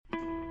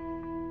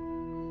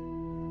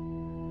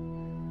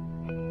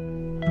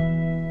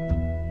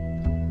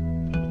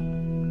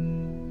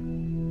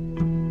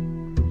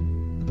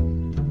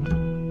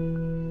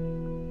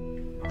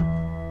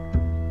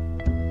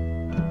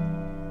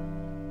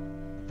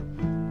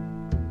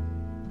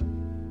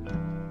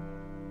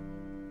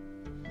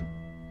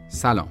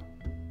سلام.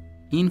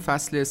 این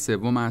فصل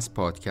سوم از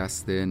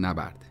پادکست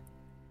نبرد.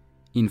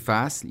 این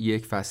فصل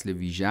یک فصل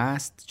ویژه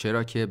است،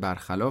 چرا که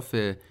برخلاف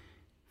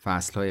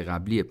فصل‌های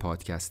قبلی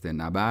پادکست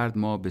نبرد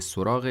ما به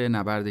سراغ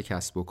نبرد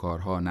کسب و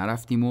کارها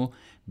نرفتیم و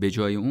به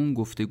جای اون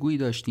گفتگویی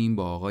داشتیم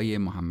با آقای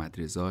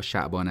محمدرضا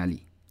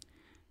شعبانعلی.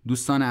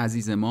 دوستان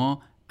عزیز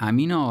ما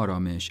امین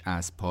آرامش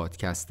از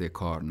پادکست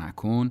کار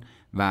نکن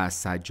و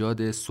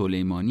سجاد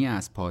سلیمانی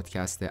از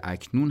پادکست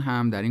اکنون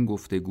هم در این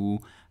گفتگو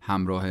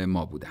همراه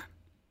ما بودند.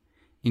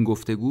 این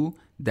گفتگو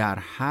در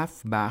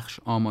 7 بخش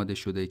آماده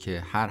شده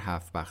که هر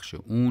 7 بخش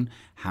اون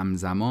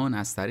همزمان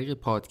از طریق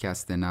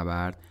پادکست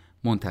نبرد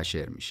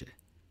منتشر میشه.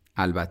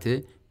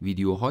 البته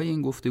ویدیوهای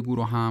این گفتگو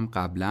رو هم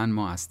قبلا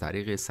ما از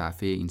طریق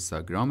صفحه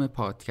اینستاگرام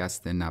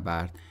پادکست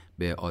نبرد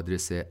به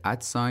آدرس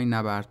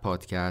 @نبرد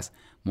پادکست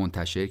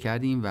منتشر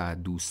کردیم و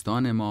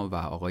دوستان ما و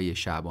آقای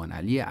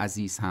شعبانعلی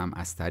عزیز هم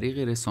از طریق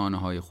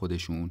رسانه‌های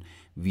خودشون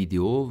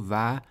ویدیو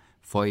و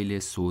فایل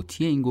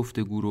صوتی این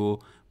گفتگو رو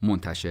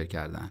منتشر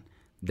کردن.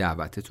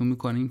 دعوتتون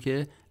میکنیم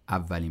که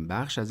اولین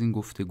بخش از این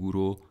گفتگو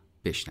رو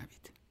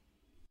بشنوید.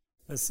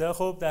 بسیار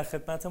خوب، در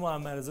خدمت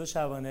محمدرضا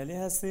شعبانعلی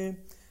هستیم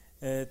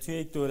توی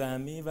یک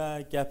دورهمی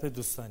و گپ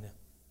دوستانه.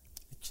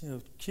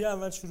 کی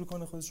اول شروع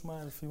کنه؟ خودش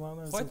معرفی.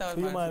 محمدرضا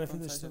کی معرفی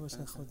داشته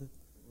باشه؟ خودت.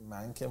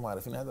 من که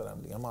معرفی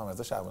ندارم دیگه،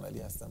 محمدرضا شعبانعلی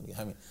هستم دیگه،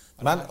 همین.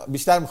 من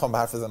بیشتر میخوام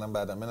حرف بزنم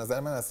بعدم. به نظر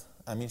من از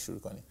امین شروع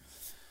کنیم.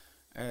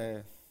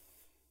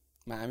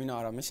 من امین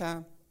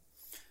آرامشم،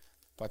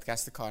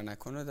 پادکست کار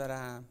نکن رو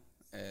دارم.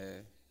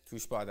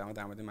 توش با آدم‌ها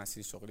در مورد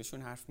مسیر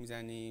شغلیشون حرف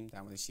میزنیم،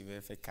 در مورد شیوه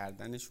فکر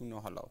کردنشون و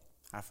حالا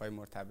حرفای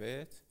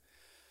مرتبط.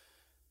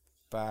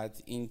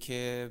 بعد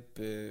اینکه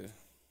به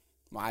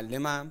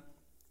معلمم،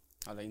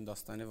 حالا این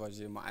داستان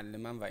واژه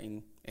معلمم و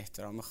این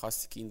احترام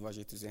خاصی که این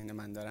واژه تو ذهن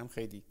من دارم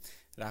خیلی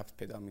ربط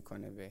پیدا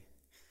میکنه به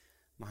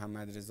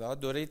محمدرضا.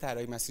 دوره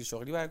طراحی مسیر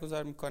شغلی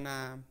برگزار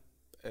میکنم.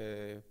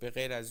 به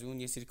غیر از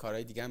اون یه سری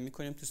کارهای دیگه هم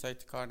میکنیم تو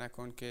سایت کار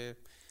نکن که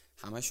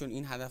همشون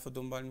این هدف رو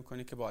دنبال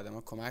میکنه که با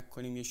آدما کمک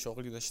کنیم یه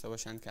شغلی داشته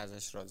باشن که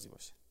ازش راضی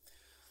باشن.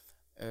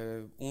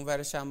 اون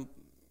ورش هم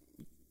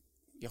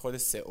یه خود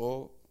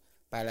SEO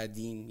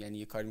بلدیم، یعنی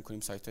یه کاری میکنیم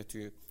سایت ها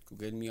توی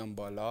گوگل میان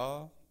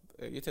بالا.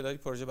 یه تعدادی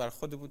پروژه برای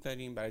خودمون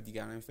داریم، برای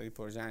دیگران هم تعدادی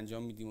پروژه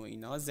انجام میدیم و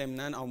اینا.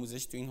 ضمناً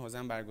آموزش تو این حوزه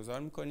هم برگزار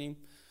میکنیم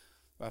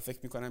و فکر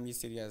میکنم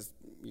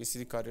یه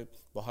سری کار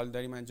باحال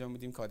داریم انجام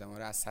میدیم که آدما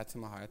رو از سطح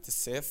مهارت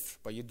صفر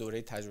با یه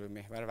دوره تجربه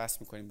محور وصل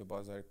میکنیم به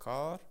بازار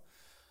کار.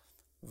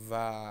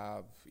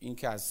 و این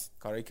که از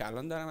کارهایی که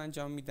الان دارم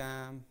انجام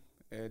میدم.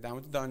 در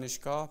مورد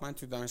دانشگاه، من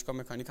تو دانشگاه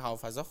مکانیک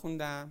هوافضا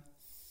خوندم،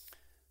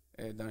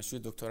 دانشجوی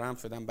دکترا هم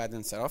شدم، بعد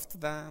انصراف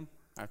دادم.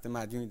 البته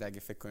مدیونید اگه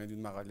فکر کنید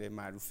اون مقاله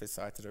معروف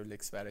ساعت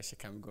رولکس برای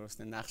شکم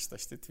گرسنه نقش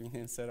داشته تو این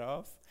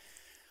انصراف.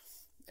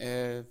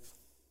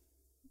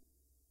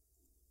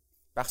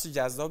 بخش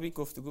جذابی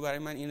گفتگو برای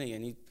من اینه،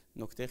 یعنی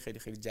نکته خیلی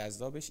خیلی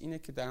جذابش اینه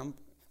که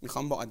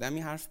میخوام با آدمی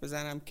حرف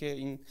بزنم که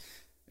این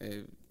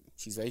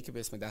چیزایی که به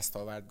اسم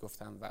دستاورد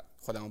گفتم و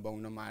خودمو با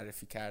اونا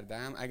معرفی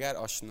کردم، اگر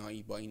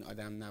آشنایی با این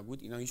آدم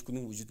نبود اینا هیچ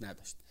کدوم وجود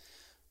نداشت.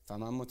 و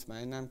من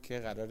مطمئنم که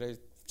قراره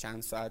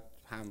چند ساعت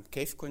هم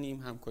کیف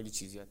کنیم هم کلی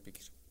چیز یاد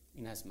بگیریم.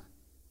 این از من.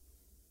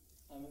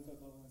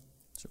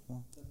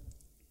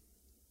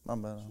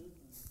 من برم.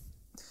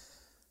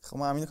 خب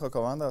من امین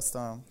کاکاوند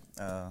هستم،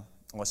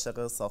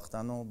 عاشق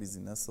ساختن و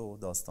بیزینس و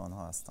داستان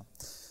ها هستم.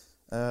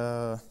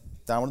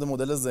 در مورد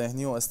مدل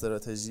ذهنی و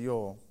استراتژی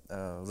و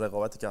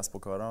رقابت کسب و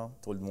کارا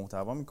تولید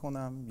محتوا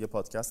میکنم. یه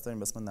پادکست داریم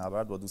به اسم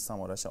نبرد با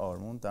دوستم آرش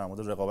آرمون در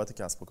مورد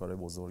رقابت کسب و کارهای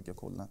بزرگ،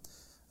 کلا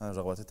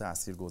رقابت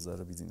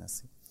تاثیرگذار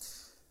بیزینسی.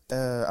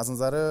 از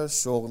نظر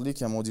شغلی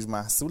که مدیر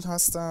محصول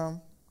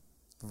هستم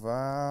و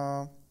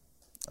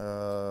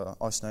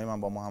آشنایی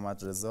من با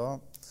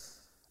محمدرضا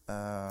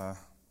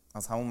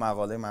از همون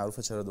مقاله معروف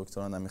چرا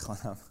دکترا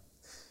نمیخوانم.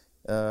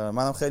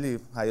 منم خیلی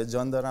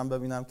هیجان دارم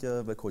ببینم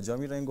که به کجا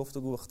میره این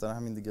گفتگو، بخاطر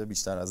همین دیگه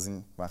بیشتر از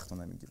این وقتو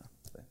نمیگیرم.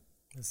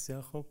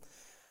 بسیار خوب.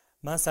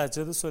 من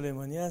سجاد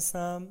سلیمانی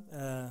هستم.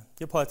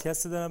 یه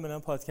پادکست دارم به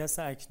نام پادکست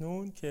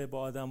اکنون که با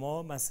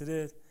آدما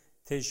مسیر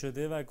طی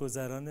شده و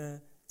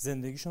گذران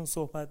زندگیشون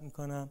صحبت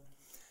میکنم.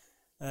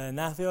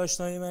 نحوه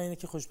آشنایی من اینه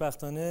که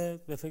خوشبختانه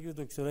به فکر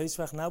دکترا هیچ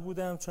وقت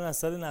نبودم، چون از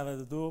سال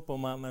 92 با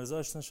محمدرضا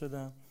آشنا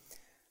شدم.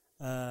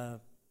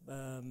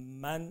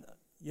 من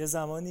یه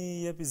زمانی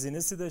یه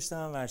بیزینسی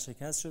داشتم،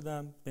 ورشکست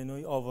شدم، به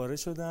نوعی آواره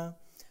شدم.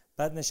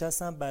 بعد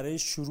نشستم برای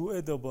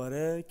شروع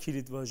دوباره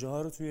کلیدواژه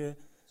ها رو توی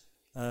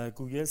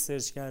گوگل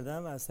سرچ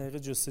کردم و از طریق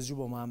جستجو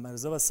با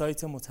محمدرضا و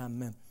سایت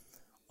متمم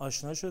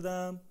آشنا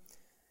شدم.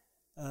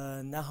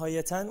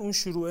 نهایتاً اون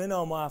شروع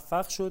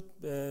ناموفق شد،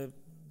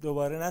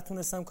 دوباره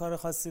نتونستم کار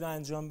خاصی رو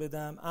انجام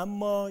بدم،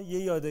 اما یه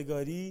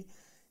یادگاری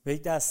و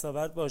یک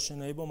دستاورد با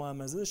آشنایی با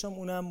محمدرضا داشتم.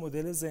 اونم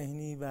مدل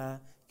ذهنی و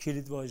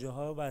کلیدواژه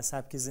ها و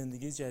سبک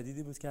زندگی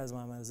جدیدی بود که از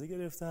محمدرضا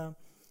گرفتم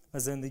و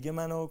زندگی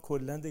منو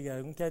کلاً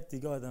دگرگون کرد.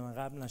 دیگه آدم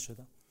قبل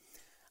نشدم.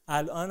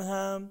 الان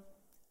هم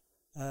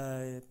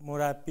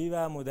مربی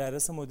و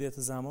مدرس مدیریت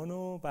زمان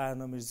و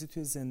برنامه‌ریزی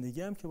توی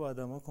زندگی هم که با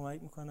آدم‌ها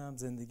کمک میکنم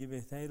زندگی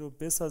بهتری رو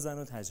بسازن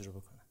و تجربه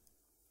کنن.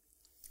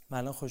 من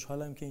الان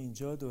خوشحالم که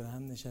اینجا دور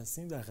هم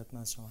نشستیم در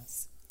خدمت شما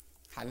هستیم.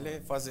 حل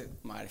فاز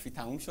معرفی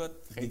تموم شد.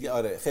 دیگه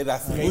آره خیلی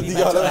رسمی بود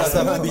دیگه. حالا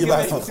مثلا دیگه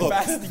بس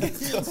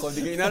خب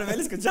دیگه اینا رو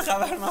ولش کن. چه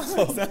خبر من؟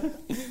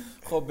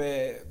 خب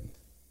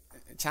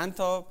چند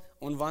تا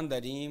عنوان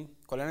داریم.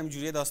 کلا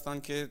همینجوری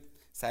داستان که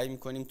سعی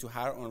می‌کنیم تو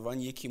هر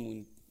عنوان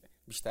یکیمون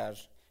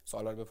بیشتر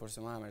سوالا رو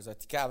بپرسیم. ما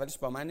امرزاتی که اولش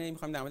با منه،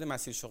 می‌خوایم در مورد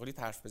مسیر شغلی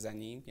حرف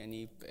بزنیم.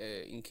 یعنی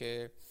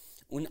اینکه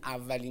اون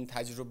اولین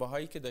تجربه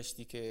هایی که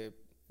داشتی که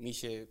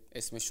میشه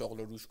اسم شغل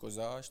رو روش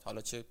گذاشت،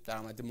 حالا چه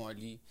درآمد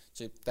مالی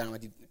چه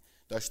درآمدی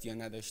داشتی یا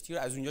نداشتی،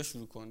 رو از اونجا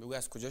شروع کن. بگو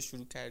از کجا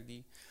شروع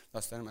کردی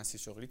داستان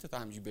مسیر شغلی تا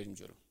همینجوری بریم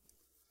جلو.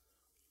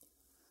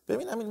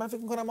 ببین امین، من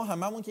فکر می‌کنم ما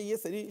هممون که یه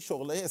سری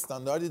شغلای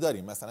استانداردی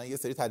داریم، مثلا یه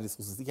سری تدریس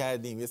خصوصی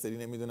کردیم، یه سری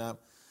نمیدونم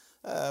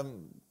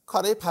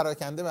کارهای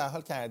پراکنده به هر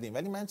حال کردیم،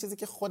 ولی من چیزی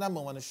که خودم به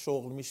عنوان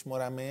شغل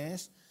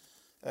میشمرمش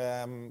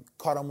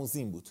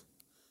کارآموزیم بود.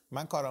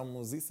 من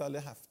کارآموزی سال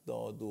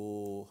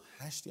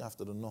 78 یا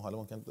 79 حالا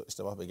ممکن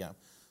اشتباه بگم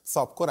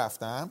سابکو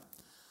رفتم.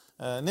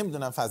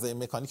 نمیدونم فضای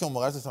مکانیک اون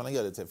موقع رو تو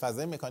یادته.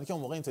 فضای مکانیک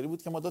اون موقع اینطوری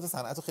بود که ما دو تا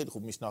صنعت رو خیلی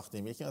خوب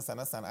میشناختیم. یکی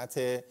مثلا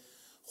صنعت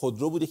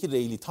خودرو بود، یکی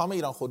ریلی تام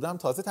ایران خودرو هم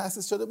تازه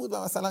تأسیس شده بود و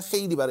مثلا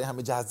خیلی برای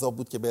همه جذاب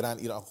بود که برن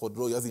ایران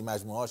خودرو یا زی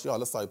مجموعه‌اش یا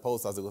حالا سایپا و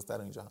سازگستر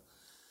و اینجا.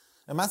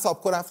 من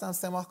سابکو رفتم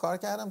 3 ماه کار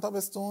کردم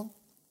تابستون.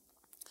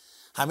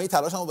 همه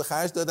تلاشمو به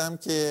خرج دادم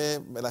که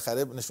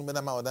بالاخره نشون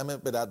بدم من آدم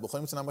به درد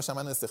بخوری میتونم باشم،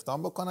 من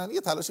استخدام بکنن.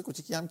 یه تلاش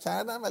کوچیکی هم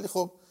کردم ولی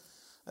خب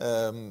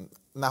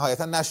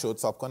نهایتا نشد.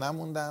 سابکو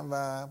نموندم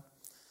و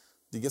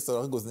دیگه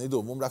سراغ گزینه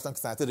دوم رفتم که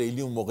صنعت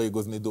ریلی اون موقع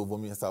گزینه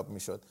دومی حساب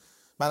میشد.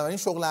 بنابراین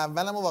شغل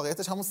اولم و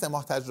واقعیتش همون 3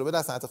 ماه تجربه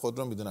در صنعت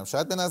خودرو میدونم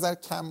شاید به نظر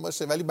کم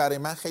باشه ولی برای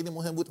من خیلی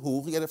مهم بود.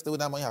 حقوق گرفته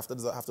بودم، ما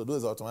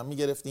 72000 تومان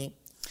میگرفتیم.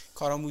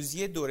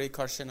 کارآموزی دوره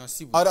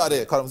کارشناسی بود.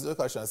 آره کارآموزی دوره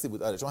کارشناسی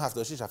بود. آره چون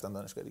 76 رفتم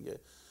دانشگاه دیگه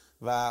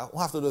و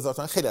اون 72000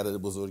 تومان خیلی عدد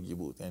بزرگی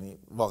بود. یعنی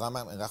واقعا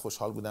من انقدر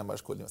خوشحال بودم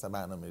براش کلی مثلا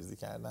برنامه‌ریزی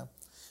کردم.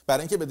 برای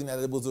اینکه بدون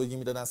عدد بزرگی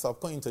میدادن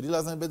سابکو اینطوری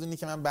لازمه بدونی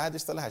که من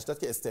بعدش سال 80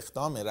 که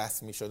استخدام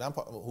رسمی شدم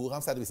حقوقم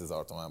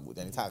 120000 تومان بود.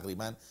 یعنی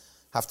تقریبا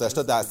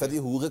 70-80%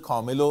 حقوق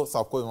کامل و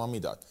سابکو به ما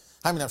میداد.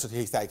 همینم شد که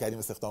هیچ سعی کردیم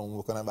استخداممون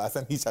بکنم و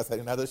اصلا هیچ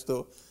اثری نداشت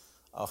و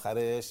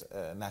آخرش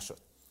نشد.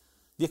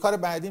 یه کار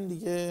بعدیم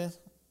دیگه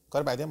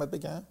کار بعدی هم باید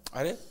بگم.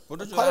 آره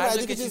برو جلو. کار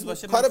بعدی که چیز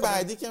باشه. کار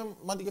بعدی که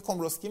ما دیگه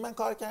کمروسکی من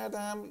کار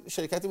کردم،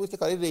 شرکتی بود که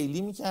کاری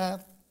ریلی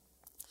میکرد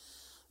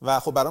و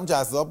خب برام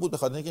جذاب بود به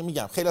خاطر اینکه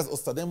میگم خیلی از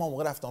استادای ما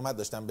موقع رفت آمد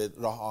داشتن به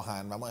راه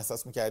آهن و ما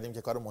احساس میکردیم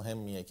که کار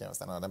مهمیه که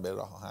مثلا آدم به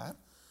راه آهن.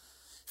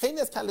 خیلی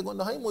از کله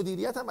گنده های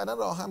مدیریت هم بعدن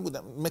راه آهن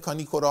بودن،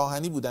 مکانیک و راه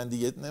آهنی بودن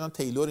دیگه، نمیدونم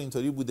تیلور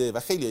اینطوری بوده و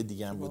خیلی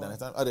دیگه هم بودن.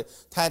 آره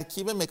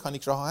ترکیب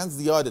مکانیک راه آهن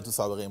زیاده تو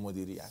سابقه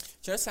مدیریت.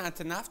 چرا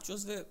صنعت نفت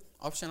جزو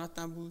آپشنات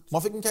نبود؟ ما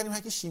فکر می‌کردیم هر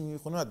کی شیمی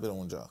می‌خونه باید بره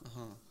اونجا.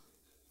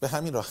 به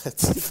همین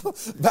راحتی.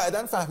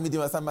 بعدن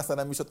فهمیدیم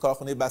مثلا میشد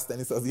کارخونه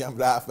بستنی سازی هم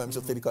رفت و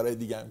میشد خیلی کارهای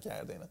دیگه هم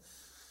کرد اینا.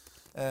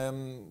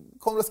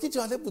 کمروسکی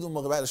جالب بود اون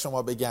موقع برای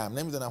شما بگم.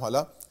 نمیدونم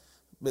حالا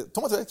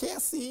تو متولد کی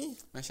هستی؟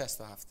 من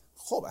 67.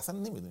 خب اصلا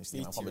نمیدونی چی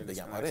من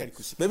بگم. آره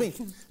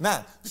ببین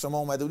نه شما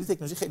اومده بودی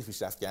تکنولوژی خیلی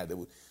پیشرفت کرده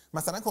بود.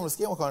 مثلا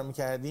کمروسکی ما کار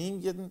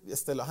می‌کردیم یه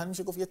اصطلاحاً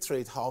میشه گفت یه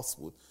ترید هاوس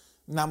بود.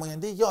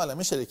 نماینده یه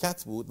عالمه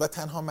شرکت بود و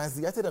تنها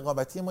مزیت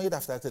رقابتی ما یه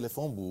دفتر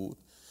تلفن بود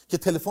که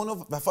تلفن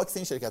و فاکس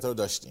این شرکت‌ها رو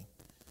داشتیم.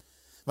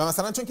 و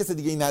مثلا چون کسی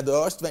دیگه ای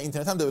نداشت و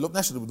اینترنت هم دیولپ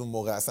نشده بود اون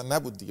موقع، اصلا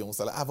نبود دیگه، اون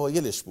سال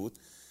اوایلش بود،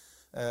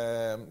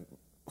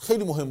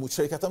 خیلی مهم بود.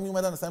 شرکت‌ها می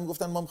اومدن مثلا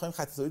میگفتن ما می‌خوایم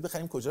خط تولید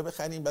بخریم کجا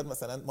بخریم، بعد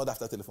مثلا ما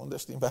دفتر تلفن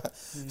داشتیم و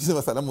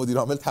مثلا مدیر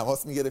عامل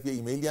تماس میگرفت یا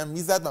ایمیلی هم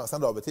میزد و مثلا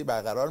رابطه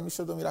برقرار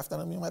میشد و میرفتن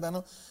و میومدن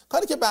و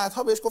کاری که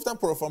بعدها بهش گفتن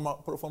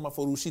پروفورما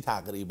فروشی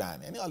تقریبا،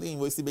 یعنی حالا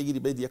اینوایسی بگیری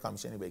بدی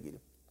کامیشنی بگیری.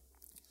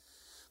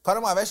 کار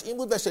ما اولش این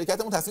بود و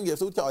شرکتمون تصمیم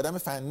گرفته بود که آدم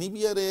فنی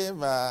بیاره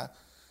و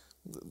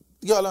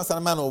دیگه حالا مثلا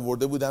من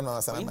آورده بودن و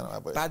مثلا من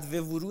بعد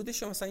به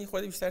ورودش مثلا یه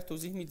خورده بیشتر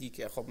توضیح میدی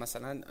که خب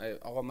مثلا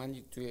آقا من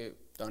توی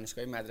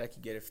دانشگاه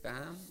مدرکی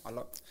گرفتم،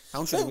 حالا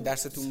همون شده بود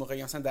درس تو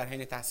موقعی مثلا در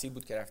حین تحصیل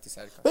بود که رفتی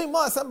سر کار؟ ببین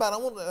ما اصلا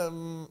برامون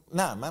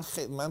نه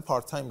من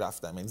پارت تایم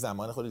رفتم، یعنی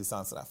زمان خود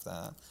لیسانس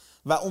رفتم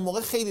و اون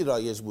موقع خیلی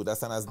رایج بود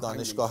اصلا از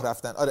دانشگاه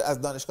رفتن. آره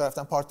از دانشگاه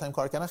رفتن پارت تایم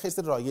کار کردن خیلی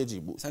رایجی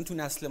بود. مثلا تو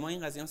نسل ما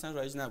این قضیه مثلا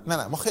رایج نبود.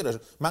 نه ما خیلی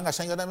رایج. من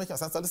قشنگ یادم میاد که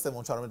مثلا سال 3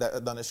 و 4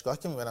 دانشگاه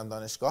که میبرم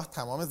دانشگاه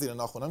تمام زیر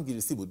ناخنام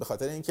گریسی بود به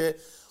خاطر اینکه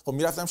خب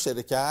میرفتم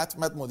شرکت،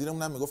 بعد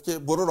مدیرمون هم میگفت که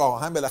برو راه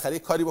آهن بالاخره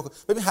کاری بکن.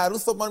 ببین هر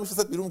روز صبح ما رو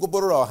میفرستاد بیرون میگفت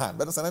برو راه آهن،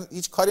 بعد مثلا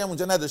هیچ کاری هم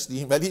اونجا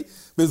نداشتیم ولی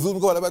به زور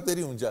میگفت حالا باید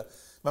بری اونجا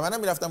و منم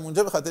میرفتم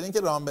اونجا به خاطر اینکه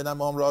راه بدم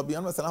با هم راه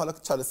بیان، مثلا حالا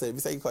چاله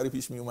سرویس اگه کاری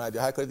پیش می اومد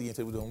یا هر کاری دیگه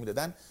اینطوری بود اون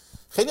میدادن.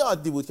 خیلی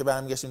عادی بود که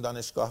برمیگشتیم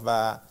دانشگاه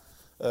و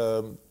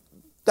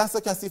دستا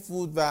کثیف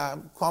بود و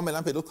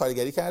کاملا پیلوت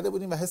کارگری کرده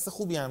بودیم و حس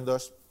خوبی هم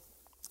داشت.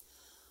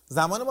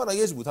 زمان ما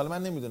رایج بود، حالا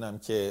من نمیدونم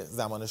که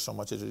زمان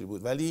شما چجوری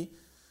بود ولی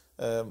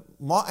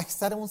ما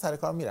اکثرمون سر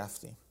کار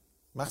میرفتیم.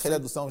 من خیلی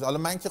دوستام، حالا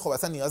من که خب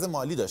اصلا نیاز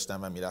مالی داشتم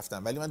و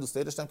میرفتم ولی من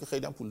دوستایی داشتم که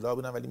خیلی هم پولدار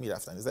بودن ولی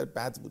میرفتن. یه ذره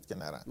بد بود که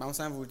نرن. من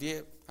مثلا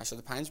ورودی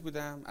 85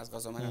 بودم از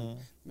قضا منم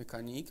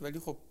مکانیک ولی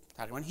خب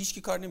تقریبا هیچ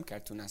کی کار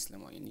نمی‌کرد تو نسل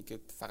ما، یعنی که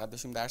فقط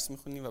داشتیم درس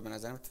می‌خونیم و به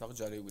نظرم اتفاق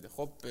جالبی بوده.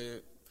 خب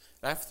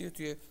رفتی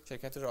توی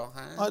شرکت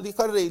راهن؟ آره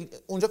کار ریلی،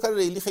 اونجا کار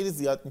ریلی خیلی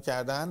زیاد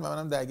میکردن و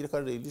منم درگیر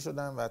کار ریلی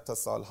شدم و تا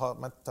سالها،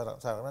 من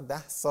تقریبا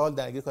 10 سال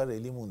درگیر کار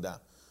ریلی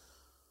موندم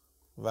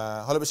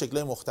و حالا به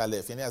شکل‌های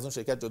مختلف. یعنی از اون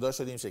شرکت جدا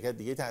شدیم، شرکت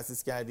دیگه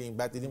تأسیس کردیم،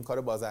 بعد دیدیم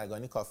کار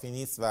بازرگانی کافی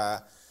نیست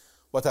و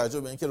با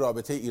توجه به اینکه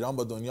رابطه ایران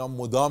با دنیا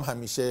مدام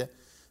همیشه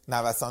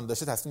نوسان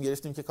داشته، تصمیم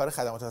گرفتیم که کار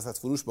خدمات وسط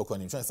فروش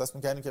بکنیم، چون احساس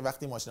می‌کردیم که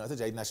وقتی ماشینات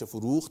جدید نشه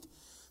فروخت،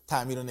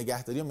 تعمیر و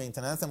نگهداری و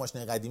مینتیننس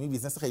ماشین قدیمی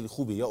بیزنس خیلی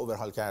خوبه یا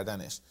اوورهال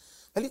کردنش.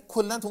 ولی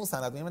کلا تو اون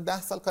صنعت من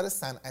 10 سال کار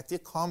صنعتی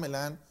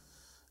کاملا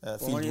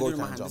فیلد ورک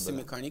انجام دادم.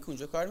 مکانیک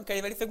اونجا کار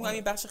می‌کردی، ولی فکر می‌کنم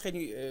این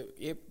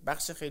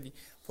بخش خیلی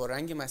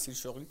پررنگ مسیر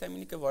شغلی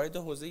تامینی که وارد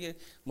حوزه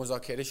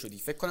مذاکره شدی.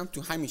 فکر کنم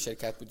تو همین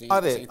شرکت بودی.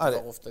 آره.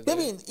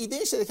 ببین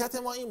ایده شرکت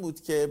ما این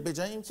بود که به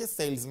جای اینکه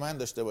سیلزمن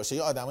داشته باشه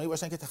یا آدمایی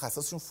باشن که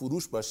تخصصشون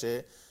فروش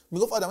باشه،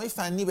 میگفت آدمای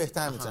فنی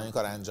بهتر میتونن این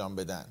کارو انجام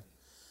بدن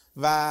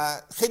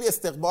و خیلی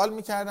استقبال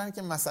میکردن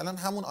که مثلا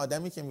همون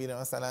آدمی که میره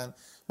مثلا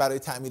برای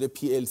تعمیر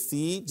PLC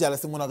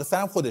جلسه مناقصه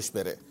هم خودش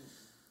بره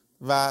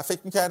و فکر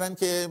میکردن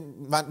که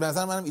به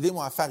نظر منم ایده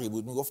موفقی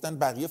بود. میگفتن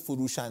بقیه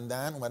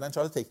فروشندن اومدن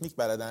 4 تکنیک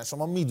بلدن،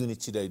 شما میدونید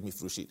چی دارید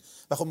میفروشید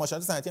و خب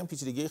ماشینات صنعتی هم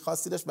پیچیدگی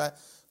خاصی داشت و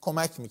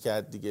کمک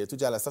میکرد دیگه. تو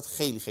جلسات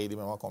خیلی خیلی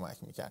به ما کمک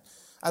میکرد.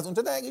 از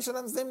اونجا درگیر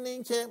شدم. ضمن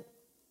اینکه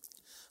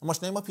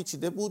ماشینای ما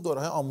پیچیده بود،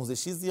 دوره‌های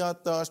آموزشی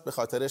زیاد داشت، به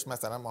خاطرش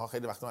مثلا ما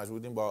خیلی وقت مجبور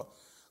بودیم با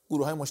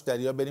گروه‌های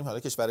مشتری‌ها بریم حالا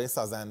کشورهای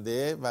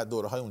سازنده و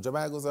دوره‌های اونجا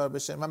برگزار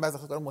بشه. من بعضی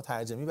وقتا کار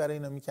مترجمی برای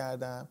اینا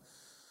می‌کردم.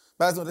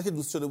 بعضی وقتا که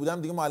دوست شده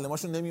بودم دیگه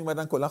معلماشون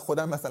نمی‌اومدن، کلا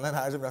خودم مثلا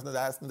هر جا می‌رفتم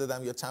درس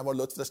می‌دادم یا چند بار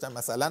لطف داشتم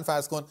مثلا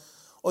فرض کن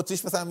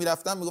اتریش مثلا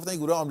می‌رفتم میگفتن این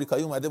گروه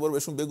آمریکایی اومده برو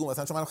بهشون بگو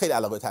مثلا، چون من خیلی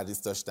علاقه به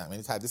تدریس داشتم،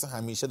 یعنی تدریس رو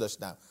همیشه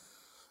داشتم.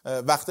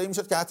 وقتایی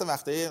میشد که حتی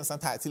وقتایی مثلا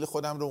تعطیل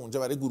خودم رو اونجا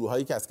برای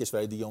گروه‌هایی که از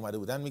کشورهای دیگه اومده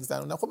بودن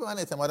می‌گذروندم. خب به من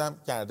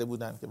اعتمادم کرده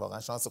بودن که واقعا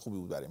شانس خوبی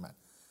بود برای من.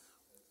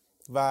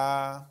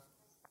 و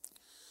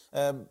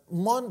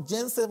ما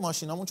جنس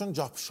ماشینامون چون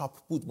جاپ شاپ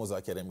بود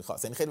مذاکره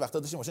می‌خواست، یعنی خیلی وقتا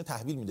داشتیم ماشین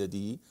تحویل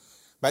میدادی،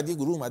 بعد یه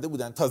گروه اومده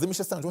بودن تازه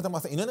میشستن اونجا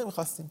مثلا اینا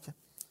نمی‌خواستیم که،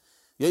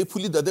 یا یه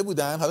پولی داده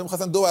بودن حالا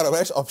می‌خواستن 2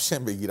 برابرش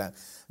آپشن بگیرن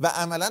و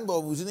عملاً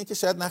با وجود اینکه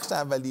شاید نقش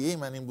اولیه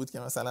من این بود که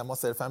مثلا ما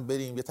صرفاً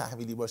بریم یه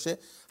تحویلی باشه،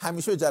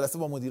 همیشه به جلسه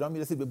با مدیران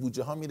میرسید، به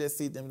بودجه ها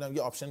میرسید، نمیدونم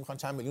یه آپشن می‌خوان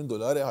چند میلیون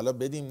دلاره حالا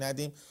بدیم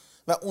ندیم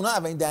و اونا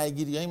اولین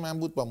درگیریای من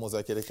بود با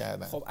مذاکره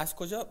کردن. خب از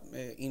کجا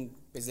این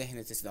به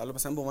ذهنت رسید؟ حالا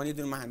مثلا به عنوان یه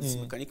دونه مهندس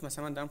مکانیک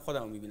مثلا من دارم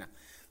خودمو می‌بینم،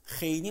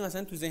 خیلی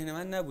مثلا تو ذهن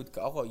من نبود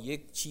که آقا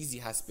یک چیزی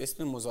هست به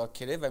اسم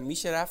مذاکره و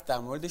میشه رفت در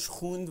موردش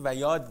خوند و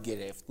یاد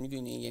گرفت،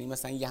 میدونی؟ یعنی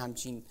مثلا یه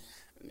همچین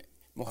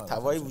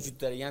محتوایی وجود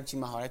داره، یه همچین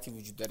مهارتی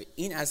وجود داره.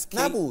 این از کی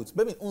نبود؟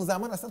 ببین اون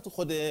زمان اصلا تو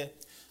خود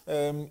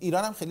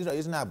ایران هم خیلی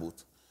رایج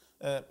نبود.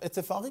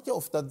 اتفاقی که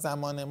افتاد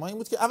زمان ما این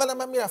بود که اولا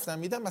من میرفتم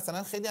میدم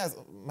مثلا خیلی از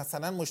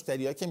مثلا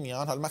مشتری‌ها که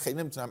میان، حالا من خیلی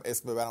نمیتونم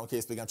اسم ببرم که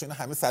اسم بگم چون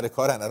همه سر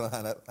کارن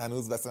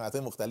هنوز و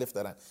صنعت‌های مختلف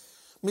دارن،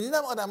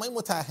 میدیدم آدمای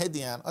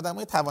متعهدی ان،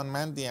 آدمای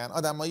توانمندی ان،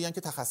 آدمایی ان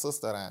که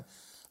تخصص دارن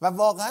و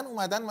واقعا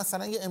اومدن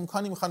مثلا یه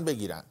امکانی میخوان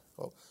بگیرن.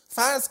 خب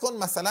فرض کن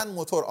مثلا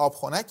موتور آب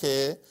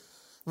خنکه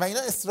و اینا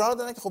اصرار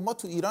دارن که خب ما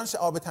تو ایران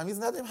آب تمیز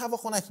نداریم، هوا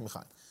خنک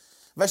میخوان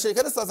و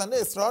شرکت سازنده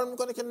اصرار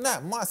میکنه که نه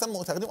ما اصلا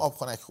معتقدیم آب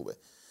خنک خوبه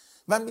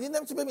و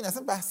می‌دیدم که ببین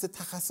اصلا بحث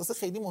تخصص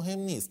خیلی مهم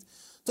نیست،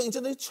 تو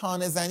اینجا داری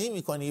چانه زنی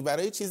میکنی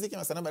برای چیزی که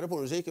مثلا برای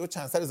پروژه‌ای که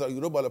 200 هزار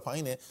یورو بالا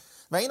پایینه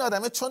و این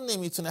آدمه چون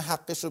نمیتونه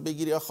حقش رو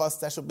بگیره یا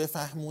خواستش رو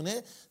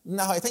بفهمونه،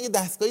 نهایتا یه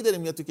دستگاهی داره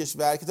میاد تو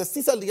کشور که تا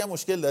 30 سال دیگه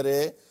مشکل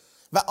داره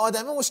و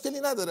آدمه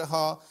مشکلی نداره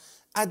ها.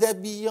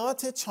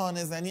 ادبیات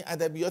چانه زنی،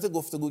 ادبیات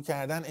گفتگو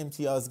کردن،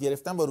 امتیاز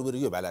گرفتن با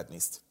روبرویی بلد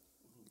نیست.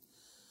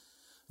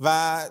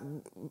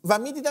 و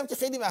میدیدم که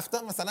خیلی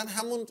وقتا مثلا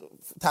همون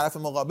طرف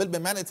مقابل به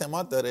من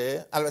اعتماد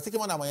داره، البته که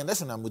ما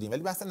نماینده‌شون هم بودیم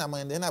ولی بحث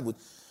نماینده نبود،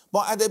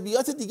 با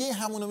ادبیات دیگه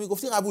همونو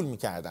میگفتی قبول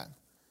میکردن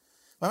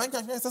و من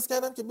کمی احساس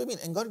کردم که ببین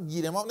انگار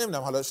گیر ما،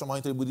 نمیدونم حالا شما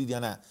اینطوری بودید یا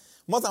نه،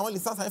 ما زمان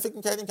لیسانس همین فکر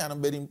میکردیم که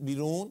الان بریم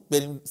بیرون،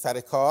 بریم سر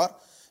کار،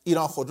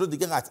 ایران خودرو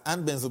دیگه قطعاً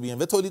بنز و بی ام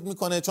و تولید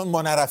میکنه چون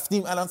ما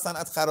نرفتیم الان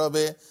صنعت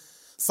خرابه،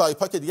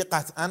 سایپا که دیگه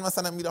قطعاً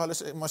مثلا میره حالا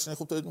ماشین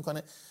خوب تولید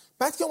میکنه.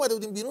 بعد که اومده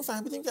بودیم بیرون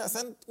فهمیدیم که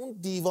اصلا اون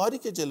دیواری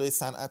که جلوی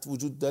صنعت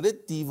وجود داره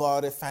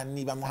دیوار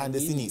فنی و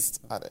مهندسی نیست.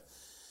 آره.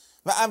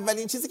 و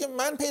اولین چیزی که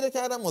من پیدا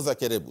کردم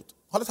مذاکره بود.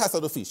 حالا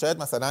تصادفی شاید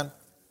مثلا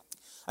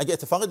اگه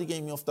اتفاق دیگه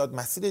ای میافتاد،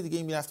 مسیر دیگه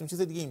ای میرفتیم،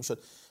 چیز دیگه ای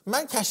میشد.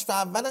 من کشف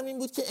اولم این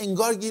بود که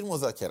انگار گیر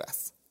مذاکره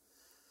است.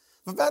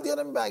 و بعد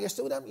یادم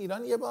برگشته بودم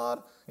ایران یه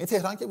بار، این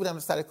تهران که بودم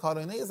سر کار و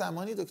اینا، یه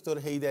زمانی دکتر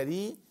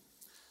حیدری،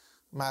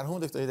 مرحوم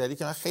دکتر حیدری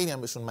که من خیلی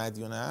هم بهشون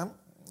مدیونم،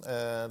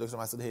 دکتر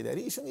مسعود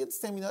حیدری، ایشون یه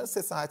سمینار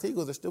 3 ساعته‌ای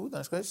گذاشته بود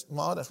دانشگاه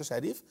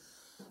شریف.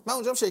 من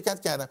اونجا هم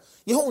شرکت کردم.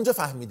 یهو اونجا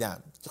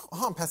فهمیدم که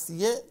پس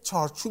یه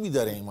چارچوبی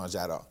داره این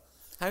ماجرا.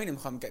 همین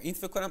میخوام بگم، این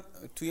فکر کنم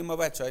توی ما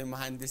بچهای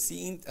مهندسی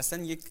این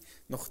اصلا یک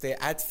نقطه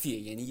عطفیه،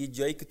 یعنی یه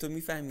جایی که تو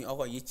میفهمی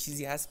آقا یه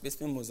چیزی هست به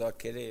اسم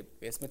مذاکره،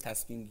 به اسم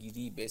تصمیم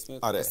گیری، به اسم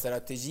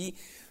استراتژی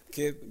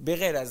که به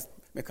غیر از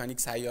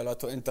مکانیک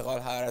سیالات و انتقال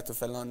حرارت و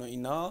فلان و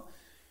اینا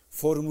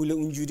فرمول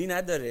اونجوری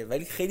نداره،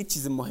 ولی خیلی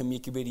چیز مهمیه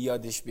که بری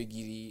یادش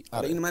بگیری.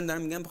 حالا اینو من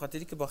دارم میگم به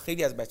خاطری که با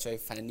خیلی از بچهای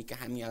فنی که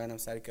همین الانم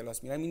سر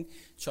کلاس میرم این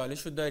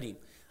چالش رو داریم.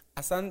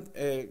 اصلا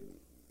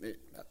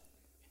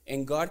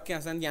انگار که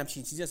اصلا یه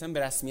همچین چیزی اصلا به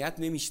رسمیت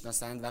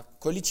نمیشناسن و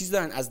کلی چیز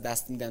دارن از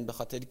دست میدن به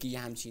خاطری که یه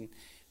همچین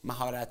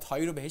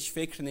مهارت‌هایی رو بهش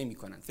فکر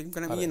نمی‌کنن. فکر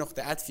می‌کنم یه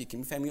نقطه عطفیه که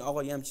می‌فهمی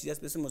آقا یه هم چیزی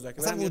هست مثل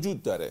مذاکره اصلا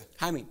وجود داره.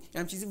 همین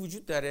یه هم چیزی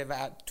وجود داره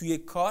و توی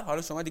کار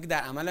حالا شما دیگه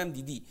در عمل هم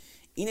دیدی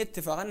این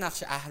اتفاقا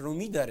نقش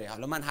اهرمی داره.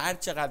 حالا من هر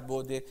چقدر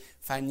بعد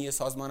فنی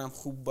سازمانم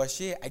خوب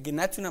باشه اگه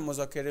نتونم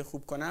مذاکره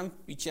خوب کنم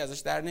هیچی ازش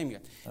در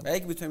نمیاد. و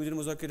اگه بتونم بدون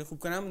مذاکره خوب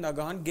کنم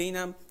ناگهان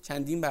گینم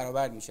چندین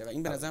برابر میشه و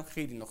این به نظرم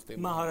خیلی نقطه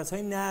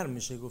مهارت‌های نرم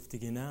میشه گفت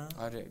دیگه، نه؟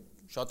 آره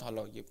شاید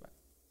حالا یه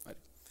آره.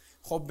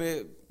 خب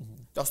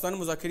داستان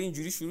مذاکره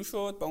اینجوری شروع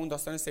شد با اون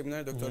داستان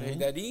سمینار دکتر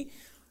حیدری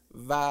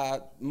و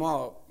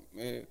ما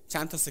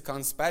چند تا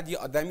سکانس بعد یه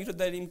آدمی رو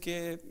داریم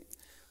که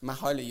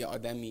محال یه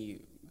آدمی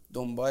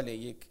دنبال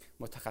یک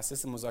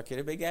متخصص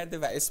مذاکره بگرده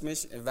و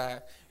اسمش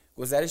و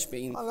گذرش به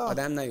این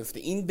آدم نیفته.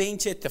 این به این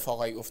چه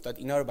اتفاقایی افتاد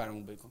اینا رو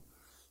برامون بگو.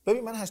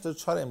 ببین من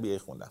 84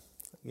 MBA خوندم،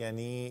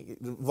 یعنی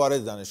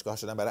وارد دانشگاه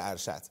شدم برای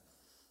ارشد.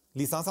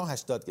 لیسانسم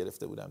 80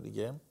 گرفته بودم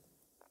دیگه.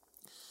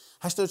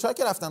 84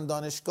 که رفتم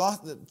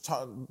دانشگاه،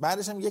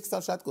 بعدش هم یک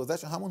سال شاید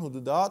گذشت، همون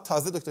حدودا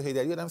تازه دکتر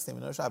حیدری یادم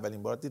سمینارش رو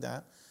اولین بار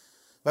دیدم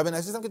و به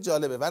نتیجه رسیدم که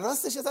جالبه و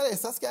راستش یه ذره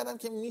احساس کردم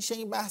که میشه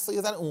این بحث رو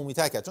یه ذره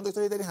عمومی‌تر کرد، چون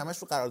دکتر حیدری همش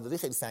رو قراردادی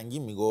خیلی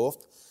سنگین میگفت.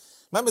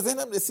 من به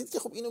ذهنم رسید که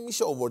خب اینو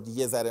میشه آورد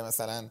یه ذره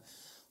مثلا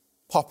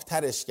پاپ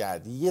ترش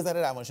کرد، یه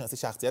ذره روانشناسی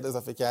شخصیت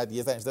اضافه کرد،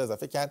 یه ذره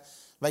اضافه کرد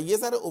و یه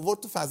ذره آورد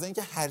تو فضا این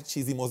که هر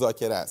چیزی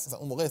مذاکره است. مثلا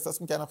اون موقع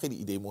احساس می‌کردم خیلی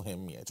ایده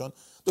مهمیه، چون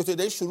دکتر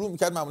حیدری شروع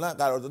می‌کرد معمولا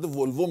قرارداد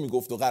ولوو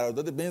میگفت و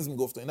قرارداد بنز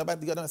میگفت و اینا، بعد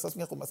دیگه آدم احساس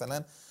می‌کنه خب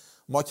مثلا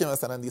ما که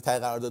مثلا دیگه تای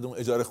قراردادمون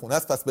اجاره خونه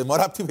است پس به ما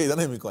ربطی پیدا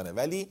نمی‌کنه.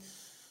 ولی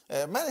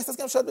من احساس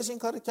کردم شاید بشه این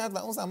کارو کرد و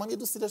اون زمان یه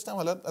دوستی داشتم،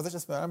 حالا ازش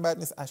اسم ببرم بد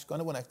نیست،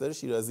 اشکان بنکدار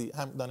شیرازی،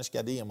 هم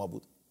دانشکده ما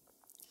بود.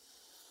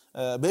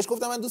 بهش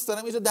گفتم من دوست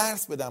دارم یه جا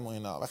درس بدم و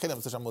اینا و خیلی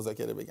دوست داشتم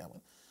مذاکره بگم.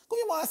 گفت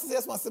یه مؤسسه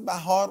هست، مؤسسه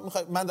بهار،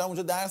 میخوام من دارم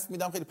اونجا درس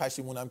میدم، خیلی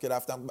پشیمونم که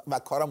رفتم و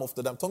کارم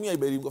افتادم، تو میای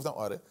بریم؟ گفتم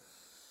آره.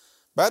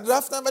 بعد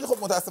رفتم، ولی خب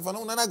متاسفانه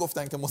اونا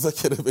نگفتن که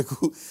مذاکره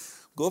بگو،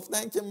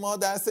 گفتن که ما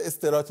درس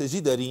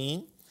استراتژی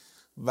داریم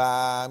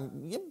و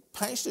یه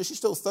 5 تا 6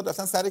 تا استاد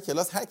رفتن سر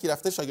کلاس، هر کی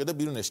رفته شاگردا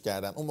بیرونش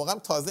کردن. اون موقع هم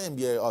تازه ام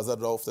بی ای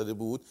آزاد راه افتاده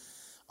بود،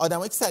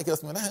 آدمایی که سر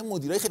کلاس میمونن هم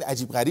مدیرای خیلی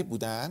عجیب غریب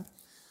بودن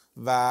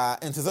و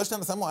انتظار داشتن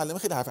مثلا معلم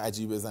خیلی حرف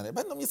عجیب بزنه.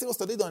 بعد یه سری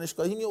استادای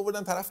دانشگاهی می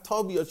آوردن طرف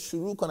تا بیاد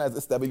شروع کنه از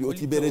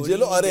استابیلیتی بره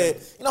جلو.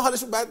 آره اینا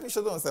حالشون بد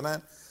میشد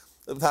مثلا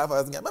طرف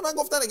از میگن من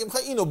گفتن اگه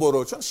میخوای اینو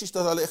برو، چون 6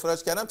 تا سال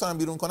اخراج کردم تا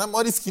بیرون کنم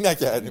ما ریسکی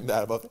نکردیم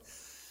در واقع.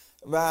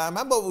 و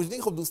من با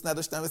وجودی خب دوست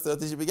نداشتم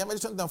استراتژی بگم، ولی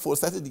چون دیدم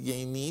فرصت دیگه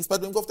ای نیست،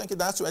 بعد بهم گفتن که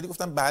درس ولی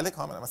گفتم بله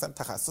کاملا، مثلا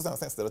تخصصم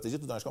مثلا استراتژی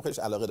تو دانشگاه خیلیش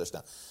علاقه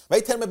داشتم،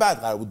 ولی ترم بعد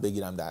قرار بود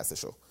بگیرم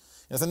درسشو، یعنی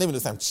مثلا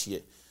نمیدونستم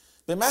چیه.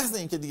 به محض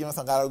اینکه دیگه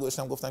مثلا قرار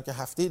گذاشتم گفتم که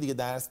هفته دیگه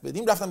درس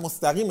بدیم، رفتم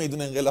مستقیم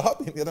میدون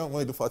انقلاب، یادم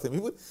میاد فاطمی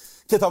بود،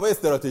 کتابای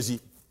استراتژی،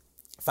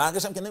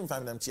 فرقش هم که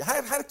نمیفهمیدم چیه،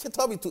 هر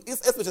کتابی تو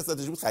اسمش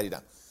استراتژی بود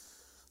خریدم،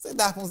 مثلا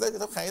 10 15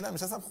 کتاب خریدم،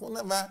 نشستم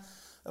خوندم و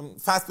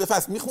فصل به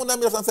فصل میخوندم،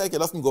 میرفتم سر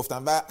کلاس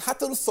میگفتم و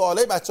حتی رو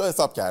سوالای بچه‌ها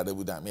حساب کرده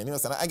بودم، یعنی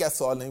مثلا اگه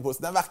سوال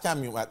نمیپرسیدم وقت کم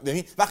میومد،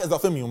 یعنی وقت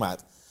اضافه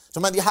میومد،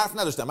 چون من دیگه حرف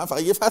نداشتم، من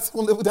فقط یه فصل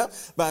خونده بودم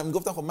و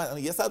میگفتم خب من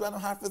یه ساعت برام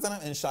حرف بزنم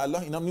ان شاء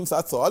الله اینا نیم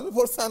ساعت سوال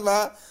میپرسن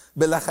و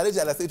بالاخره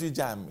جلسه توی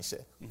جمع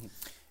میشه.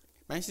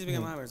 من چیزی بگم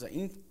محمد،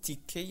 این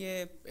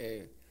تیکه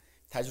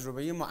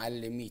تجربه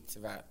معلمیت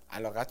و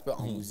علاقت به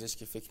آموزش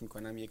که فکر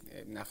میکنم یک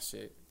نقش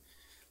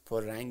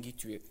پررنگی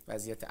توی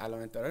وضعیت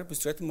الانت داره، به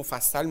صورت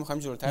مفصل میخوام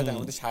جلوتر در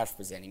موردش حرف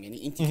بزنیم. یعنی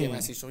این تیکه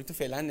مسیر شغلی تو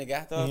فعلا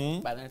نگه دار،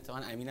 بعدن اتفاقا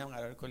امینم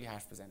قراره کلی